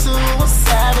turn me to a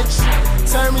savage.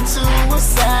 Turn me to a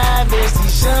savage.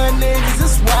 These young niggas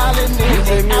is wildin' and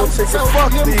they out and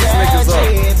toting them gadgets.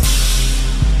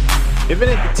 If it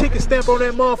ain't the ticket stamp on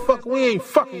that motherfucker, we ain't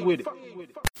fucking with it.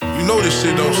 You know this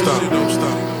shit don't stop. Don't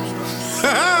stop.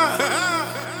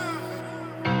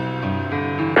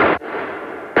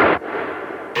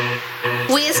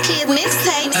 WizKid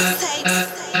mixtape.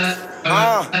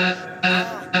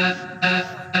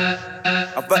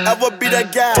 I'll forever be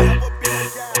that guy.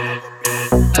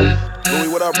 Louis,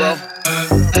 what up, bro?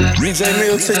 DJ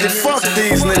Meal ticket, fuck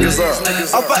these niggas up.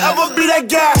 I'll forever be that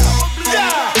guy.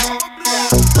 Yeah.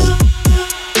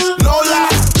 No lie.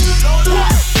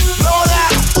 No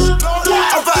lie.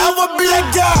 I'll forever be that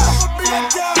guy.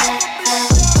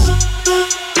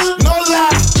 No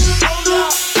lie.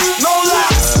 No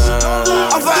lie.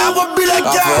 I'll forever be that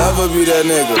guy. I'll forever be that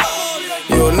nigga.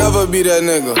 You'll never be that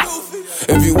nigga.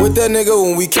 If you with that nigga,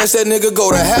 when we catch that nigga,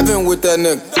 go to heaven with that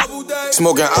nigga.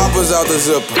 Smoking oppas out the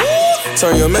zipper.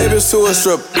 Turn your Mavis to a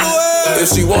stripper. If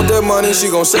she want that money, she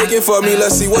gon' shake it for me.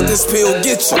 Let's see what this pill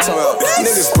get you.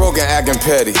 Niggas broken, acting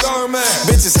petty.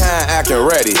 Bitches high, acting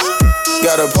ready.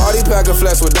 Got a party pack of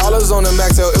flats with dollars on the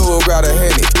max, tell it will grab a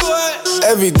Henny.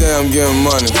 Every day I'm getting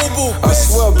money. I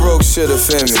swear broke shit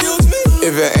offend me.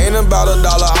 If it ain't about $1,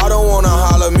 I don't wanna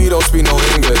holler, me don't speak no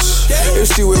English.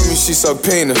 If she with me, she suck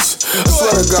penis. I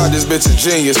swear to God, this bitch a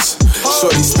genius.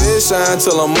 Shorty spit shine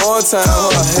till I'm on time,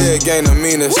 her head gain the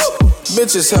meanest.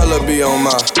 Bitches hella be on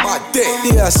my dick,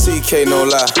 D-I-C-K, no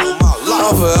lie.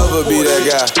 I'll forever be that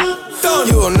guy.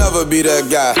 You will never be that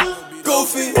guy.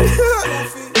 Goofy.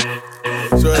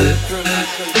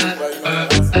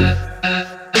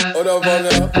 Hold up on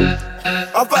now.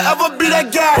 I'll forever be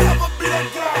that guy.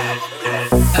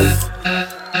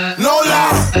 No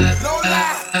lie. No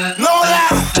lie. No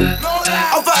lie.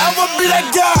 I'll forever be that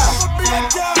guy.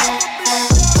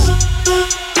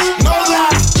 No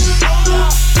lie.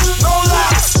 No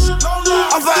lie.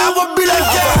 I'll forever be that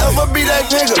guy. I'll forever be that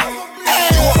nigga.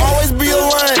 You will always be a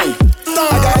lame.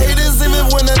 I got haters even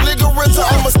when a nigga renter,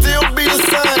 I'ma still be the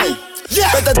same.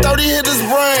 Bet that 30 hit his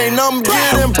brain. I'm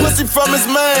getting pussy from his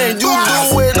mane. You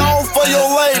do it all for your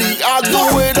lady, I do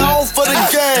it all for the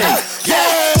game.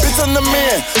 Yeah, bitch, I'm the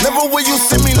man. Never will you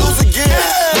see me lose again.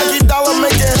 Nike dollar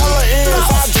making hella ends.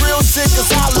 I drill shit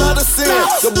cause I love to sin.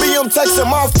 The BM texting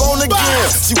my phone again.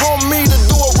 She want me to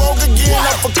do it wrong again.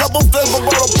 Left a couple flavors,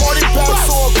 but a party pack.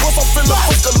 So of course I'm finna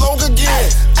fuck along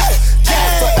again.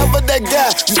 Forever that guy.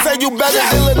 You say you better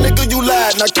than a nigga, you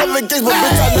lied. Now Kevin Gates, but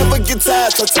bitch, I never get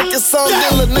tired. So take your song,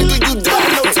 then a nigga, you die.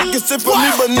 No take your shit from me,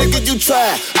 but nigga, you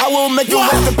try. I will make you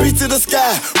rest in peace to the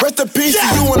sky. Rest in peace to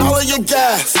you and all of your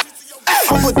guys. I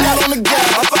put that on the guy.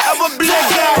 I'll forever be that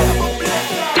guy.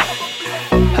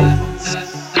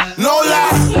 No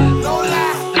lie. No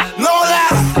lie. No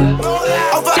lie.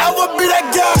 I'll forever be that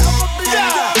guy.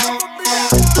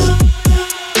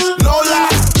 No lie.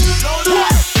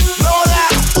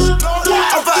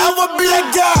 I'll forever be that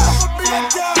guy.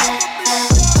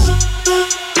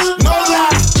 No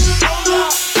lie.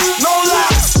 No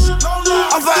lie.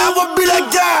 I'll forever be that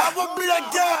guy.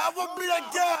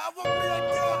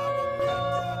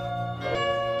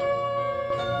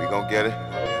 We gon' get it.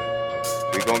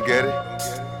 We gon' get it.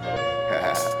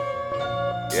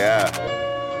 Yeah.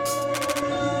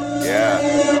 Yeah.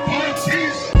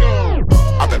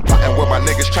 I've been plotting with my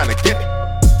niggas trying to get it.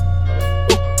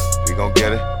 We gon'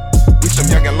 get it. We some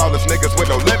young and lawless niggas with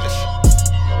no limits.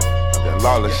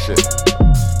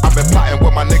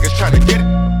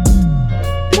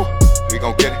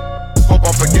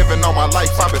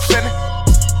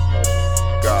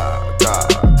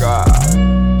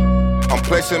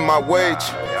 my wage.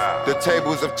 The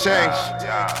tables have changed.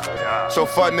 So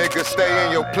fuck niggas, stay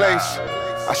in your place.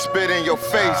 I spit in your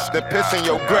face, then piss in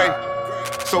your grave.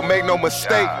 So make no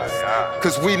mistake,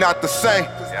 cause we not the same.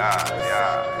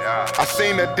 I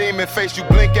seen a demon face, you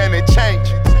blink and it change.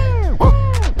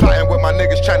 Plotting with my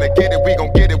niggas trying to get it, we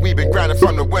gon' get it. We been grinding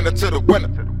from the winter to the winter.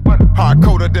 Hard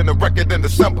colder than the record in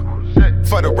December.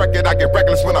 For the record, I get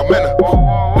reckless when I'm in her.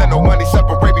 Let no money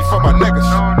separate me from my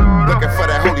niggas. Looking for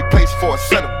that holy place for a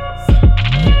sinner.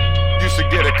 Used to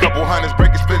get a couple hundreds,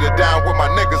 break it, split it down with my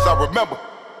niggas, I remember.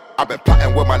 I've been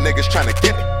plotting with my niggas trying to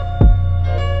get it.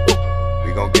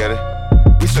 We gon' get it.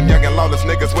 We some young and lawless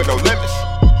niggas with no limits.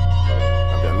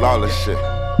 I've been lawless shit.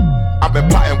 I've been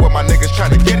plotting with my niggas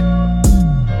trying to get it.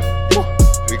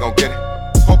 We gon' get it.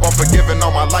 Hope I'm forgiving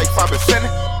all my life I've been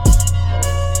sinning.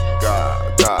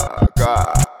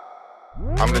 God.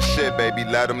 I'm the shit, baby,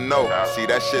 let them know. See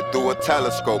that shit through a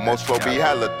telescope. Most flow be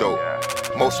hella dope.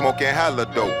 Most smoking hella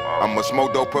dope. I'm a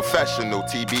smoke dope professional,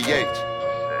 TBH.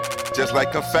 Just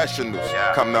like confessionals.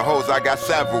 Come to hoes, I got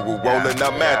several. Rolling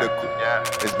up medical.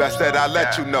 It's best that I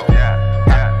let you know.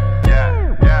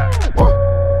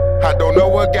 I don't know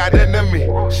what got into me.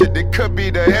 Shit, it could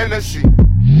be the Hennessy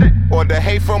or the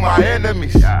hate from my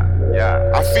enemies.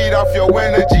 I feed off your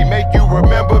energy, make you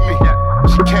remember me.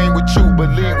 She came with you,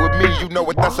 believe with me, you know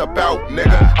what that's about,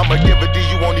 nigga. I'ma give a D,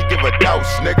 you only give a douse,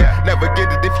 nigga. Never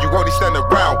get it if you only stand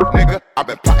around, nigga. I've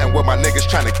been plotting with my niggas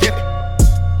trying to get it.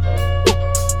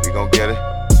 We gon' get it.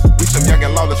 We some young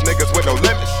and lawless niggas with no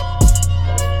limits.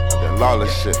 I've been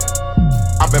lawless shit.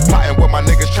 I've been plotting with my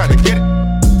niggas trying to get it.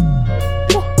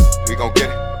 We gon' get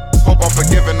it. Hope I'm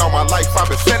forgiving all my life I've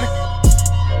been sinning.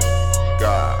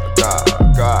 God.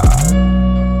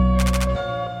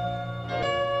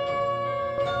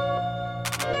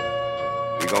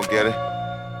 We gon' get it.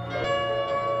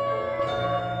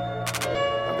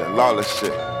 I've been lawless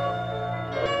shit.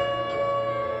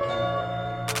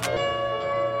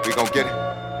 We gon' get it.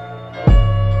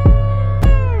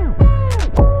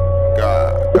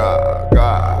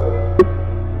 God.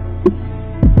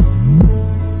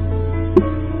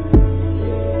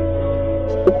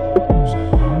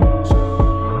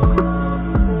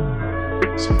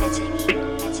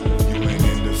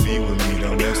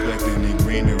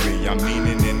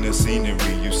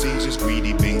 Scenery, you see just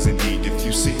greedy things indeed. If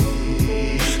you see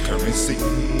currency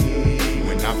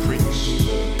when I preach,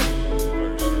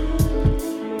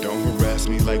 don't harass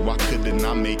me like why couldn't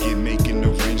I make it? Making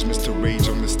arrangements to rage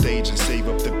on the stage and save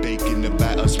up the bacon to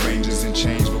buy us ranges and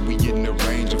change, but we in the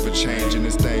range of a change, and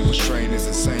this thing was strained is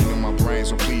insane on my brain.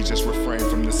 So please just refrain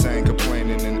from the same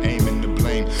complaining and aiming the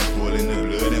blame. Boiling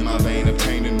the blood in my vein,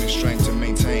 obtaining the strength to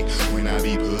maintain when I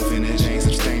be puffing and chains,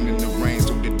 abstaining the rains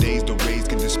through the days, the rays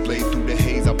can display through the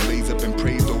haze. I blaze up and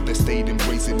praise those that stayed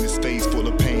embracing this phase full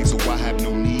of pain, so I have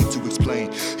no need to explain.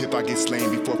 If I get slain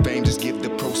before fame, just give the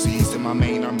proceeds. In my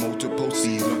main are multiple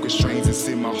C's, no constraints, and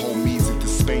send my homies into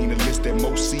Spain. A list that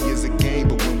most see is a game,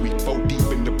 but when we fall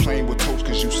deep in the plane, we're toast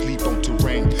cause you sleep on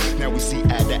terrain. Now we see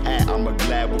eye to eye, I'm a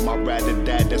glad with my ride or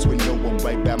die. That's when no one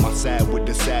right by my side with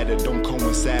the side that don't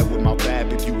coincide with my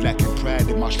vibe. If you lacking pride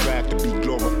in my strive to be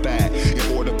glorified,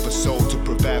 in order for soul to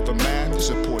provide for mine, the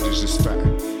support is just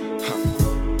fine.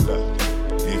 Look,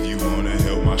 if you wanna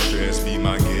help my stress, be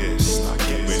my guest.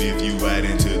 But if you add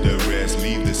into the rest,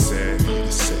 leave the set.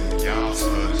 Y'all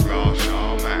slugs lost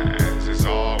y'all minds. It's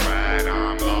alright,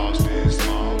 I'm lost in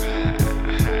small guy.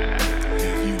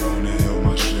 If you wanna help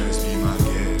my stress, be my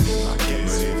guest.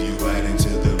 But if you add into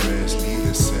the rest, leave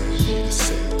the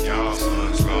set. Y'all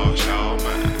slugs lost y'all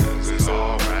minds. It's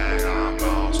alright, I'm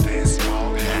lost in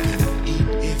small guy.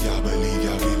 If y'all believe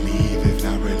y'all can leave, if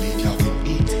not relieve y'all can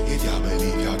eat. If y'all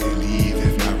believe y'all can leave,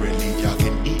 if not relieve y'all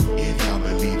can eat. If y'all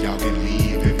believe y'all can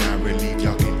leave, if not relieve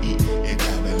y'all can eat. If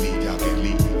y'all believe y'all can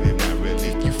leave, if not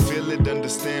relieve. You feel it,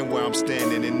 understand where I'm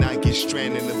standing and not get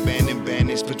stranded, abandoned,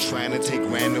 banished for trying to take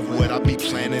grand of what I be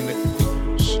planning to.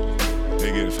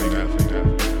 They get it, fake that.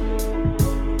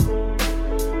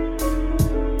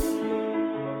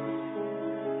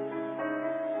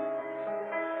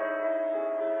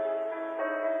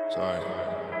 Sorry.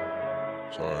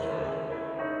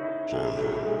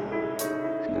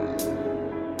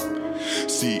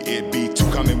 See, it be too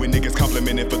common when niggas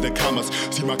complimenting for the commas.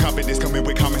 See my confidence coming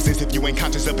with common sense. If you ain't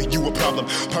conscious of it, you a problem.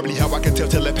 Probably how I can tell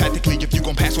telepathically if you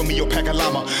gon' pass with me or pack a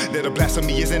llama. That a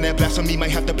blasphemy isn't that blasphemy.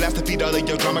 Might have to blast to feed all of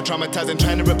your drama. Traumatizing,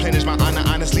 trying to replenish my honor.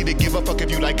 Honestly, to give a fuck if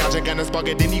you like gotcha. Gonna spark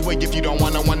it anyway if you don't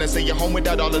wanna say you're home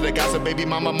without all of the gossip. Baby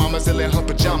mama still in her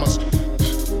pajamas.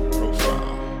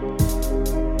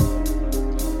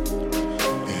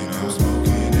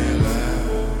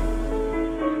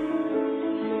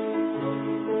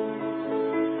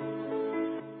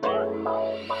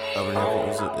 Up in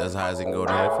headphones, that's high as it can go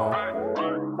to headphone.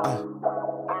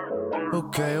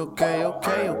 Okay.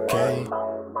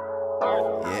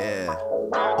 Yeah.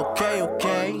 Okay.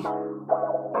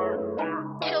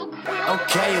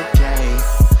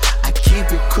 I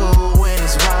keep it cool when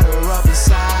it's water up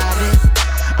inside it.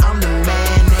 I'm the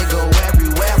man, they go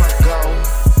everywhere I go.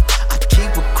 I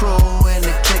keep a crew and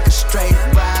they kick a straight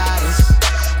riders.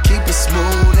 Keep it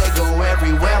smooth, they go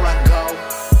everywhere I go.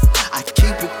 I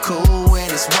keep it cool when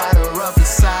it's water up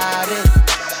inside it.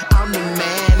 I'm the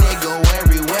man, they go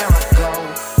everywhere I go.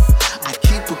 I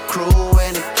keep a crew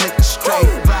and they kick a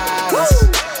straight riders.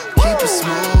 Keep it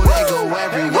smooth, they go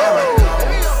everywhere I go.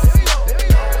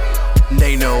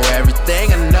 They know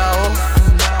everything I know.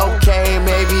 Okay,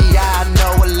 maybe I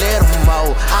know a little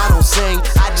more. I don't sing,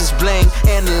 I just bling.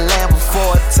 In the land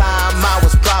before a time, I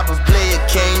was probably a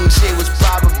king. She was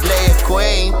probably a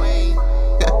queen.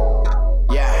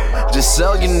 Yeah, just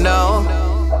so you know.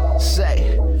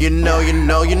 Say, you know.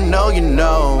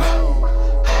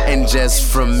 And just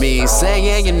from me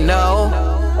saying, you know.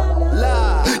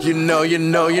 You know.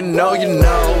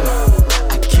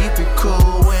 I keep it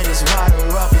cool when it's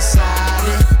water up inside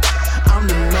it. I'm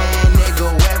the man, they go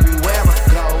everywhere I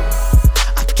go.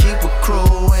 I keep a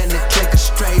crew and they kick a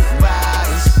straight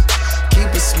riders.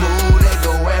 Keep it smooth, they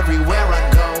go everywhere I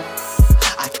go.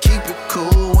 I keep it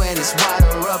cool when it's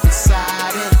water up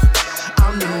inside it.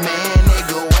 I'm the man, they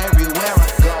go everywhere I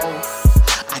go.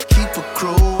 I keep a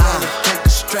crew and they kick a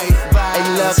straight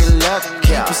riders. Hey, look,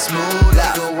 keep it smooth,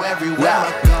 they go everywhere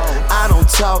I go. I don't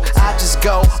talk, I just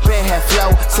go, been had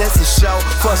flow since the show.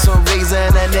 For some reason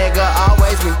a nigga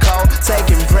always been cold.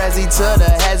 Taking Prezi to the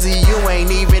hezzy, you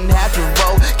ain't even have to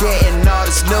vote. Getting all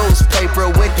this newspaper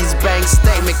with these bank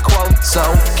statement quotes.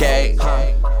 Okay.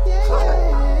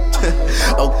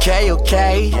 Okay.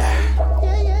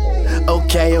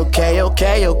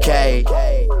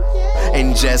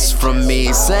 And just from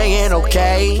me saying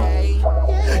okay,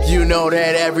 you know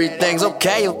that everything's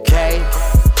okay.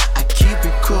 I keep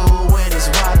it cool when it's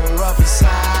water up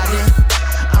inside it.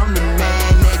 I'm the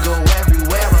man, they go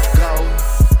everywhere I go.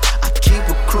 I keep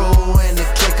a crew and they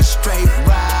kick a straight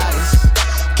riders.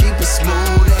 Keep it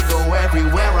smooth, they go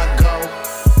everywhere I go.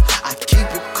 I keep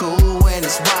it cool when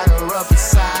it's water up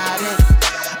inside it.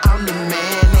 I'm the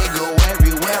man, they go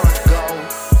everywhere I go.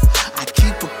 I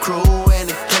keep a crew and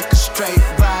they kick a straight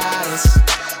riders.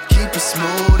 Keep it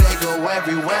smooth, they go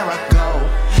everywhere I go.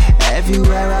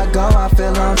 Everywhere I go, I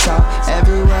feel on top.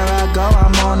 Everywhere I go,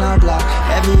 I'm on the block.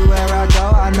 Everywhere I go,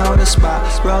 I know the spot.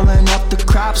 Rolling up the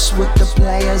crops with the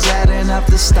players, adding up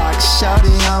the stocks.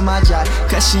 Shouting on my job,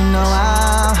 cause you know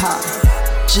I'm hot.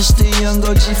 Just a young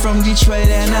OG from Detroit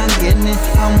and I'm getting it.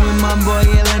 I'm with my boy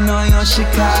Illinois on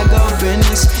Chicago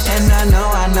business. And I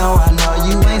know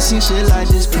you ain't seen shit like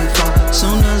this before.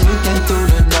 Soon as we came through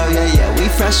the door, yeah, we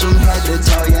fresh from head to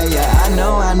toe, yeah. I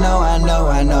know,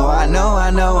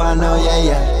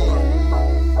 yeah.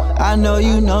 I know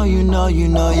you know,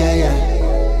 yeah.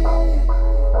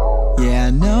 Yeah, I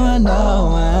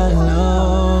know.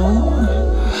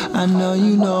 I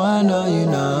know you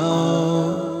know.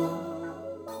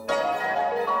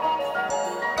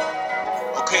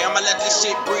 Okay, I'ma let this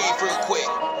shit breathe real quick.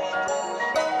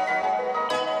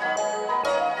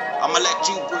 I'ma let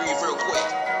you breathe real quick.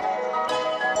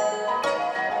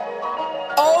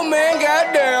 Oh man,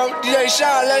 goddamn, DJ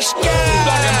Sean, let's go.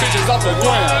 Blocking bitches off the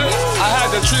ground. I had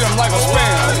to treat them like a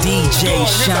spam. DJ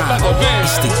Sean,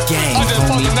 it's the gang,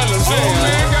 homie.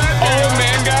 Oh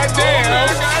man, goddamn.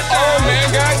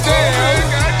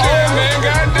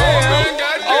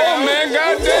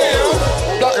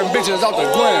 Blocking bitches off the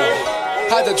ground.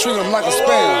 Had to treat them like a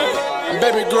spam.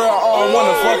 Baby girl, I don't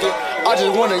wanna fuck it. I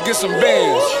just wanna get some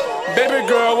bands. Baby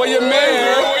girl, where your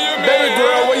man? Baby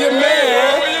girl, where your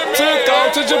man? Took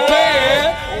off to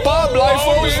Japan. Pop life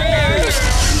for his ass.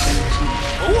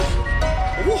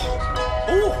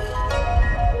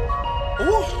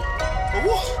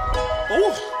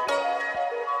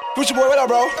 Future boy, what up,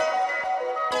 bro?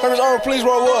 Purpose Earl, please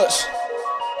roll woods.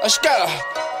 Let's go.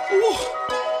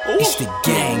 It's the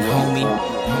gang, homie.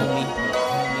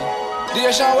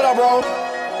 DJ Sean, what up, bro?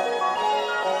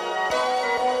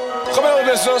 Come here with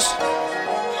this, sis.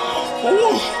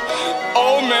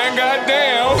 Oh man,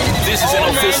 goddamn. This is an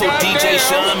official DJ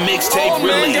Sean mixtape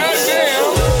release.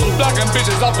 Goddamn. Blocking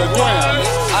bitches off the ground.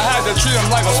 I had to treat them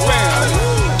like a spam.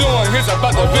 Doing hits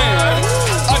about the van.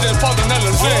 I just popped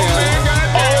another Zan.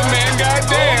 Oh man,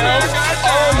 goddamn.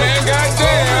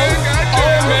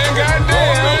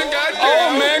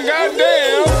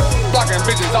 Blocking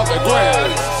bitches off the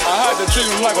ground. I had to treat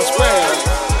them like a spam.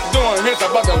 Doing hits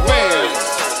about the van.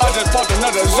 I just popped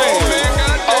another Zan.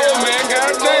 Oh man,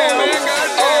 goddamn.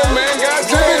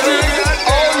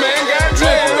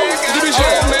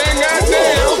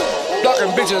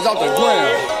 off the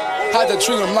ground. Had to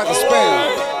treat them like a spam.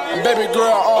 And baby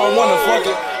girl, I don't wanna fuck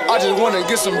it. I just wanna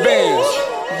get some bands.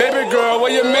 Baby girl,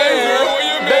 where your man?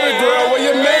 Baby girl, where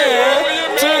your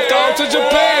man? Took off to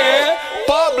Japan.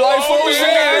 Pop life for his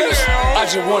hands. I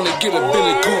just wanna get a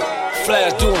Billy Coop.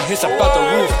 Flash doing hits up out the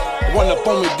roof. Run up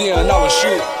on me then and I would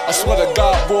shoot. I swear to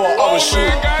God, boy, I would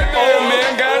shoot. Oh man,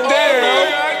 goddamn.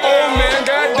 Oh man,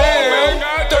 goddamn.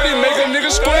 30 make a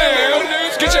nigga scram.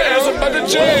 Get your ass up out the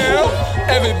jail.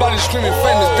 Everybody screaming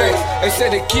famous day. They say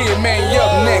the kid, man, you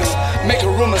up next. Make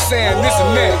a rumor saying this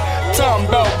and that. Talking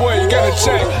about, boy, you got a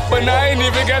check. But now I ain't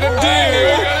even got a deal.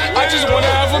 I just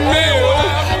wanna have a meal.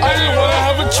 I just wanna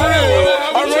have a trill.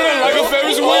 I'm running like a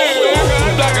Ferris wheel.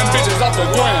 Blocking bitches off the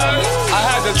ground. I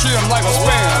had to treat them like a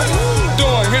spam.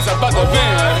 Doing hits about the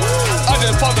van. I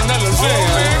just popped another Zan.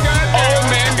 Oh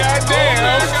man,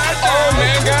 goddamn. Oh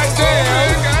man,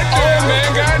 goddamn. Oh man,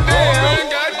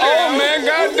 goddamn. Oh man,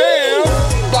 goddamn.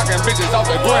 Blocking bitches off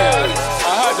the ground.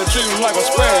 I had to treat them like a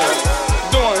spam.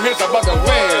 Doing hits about the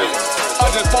van. I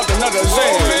just popped another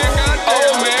Zan.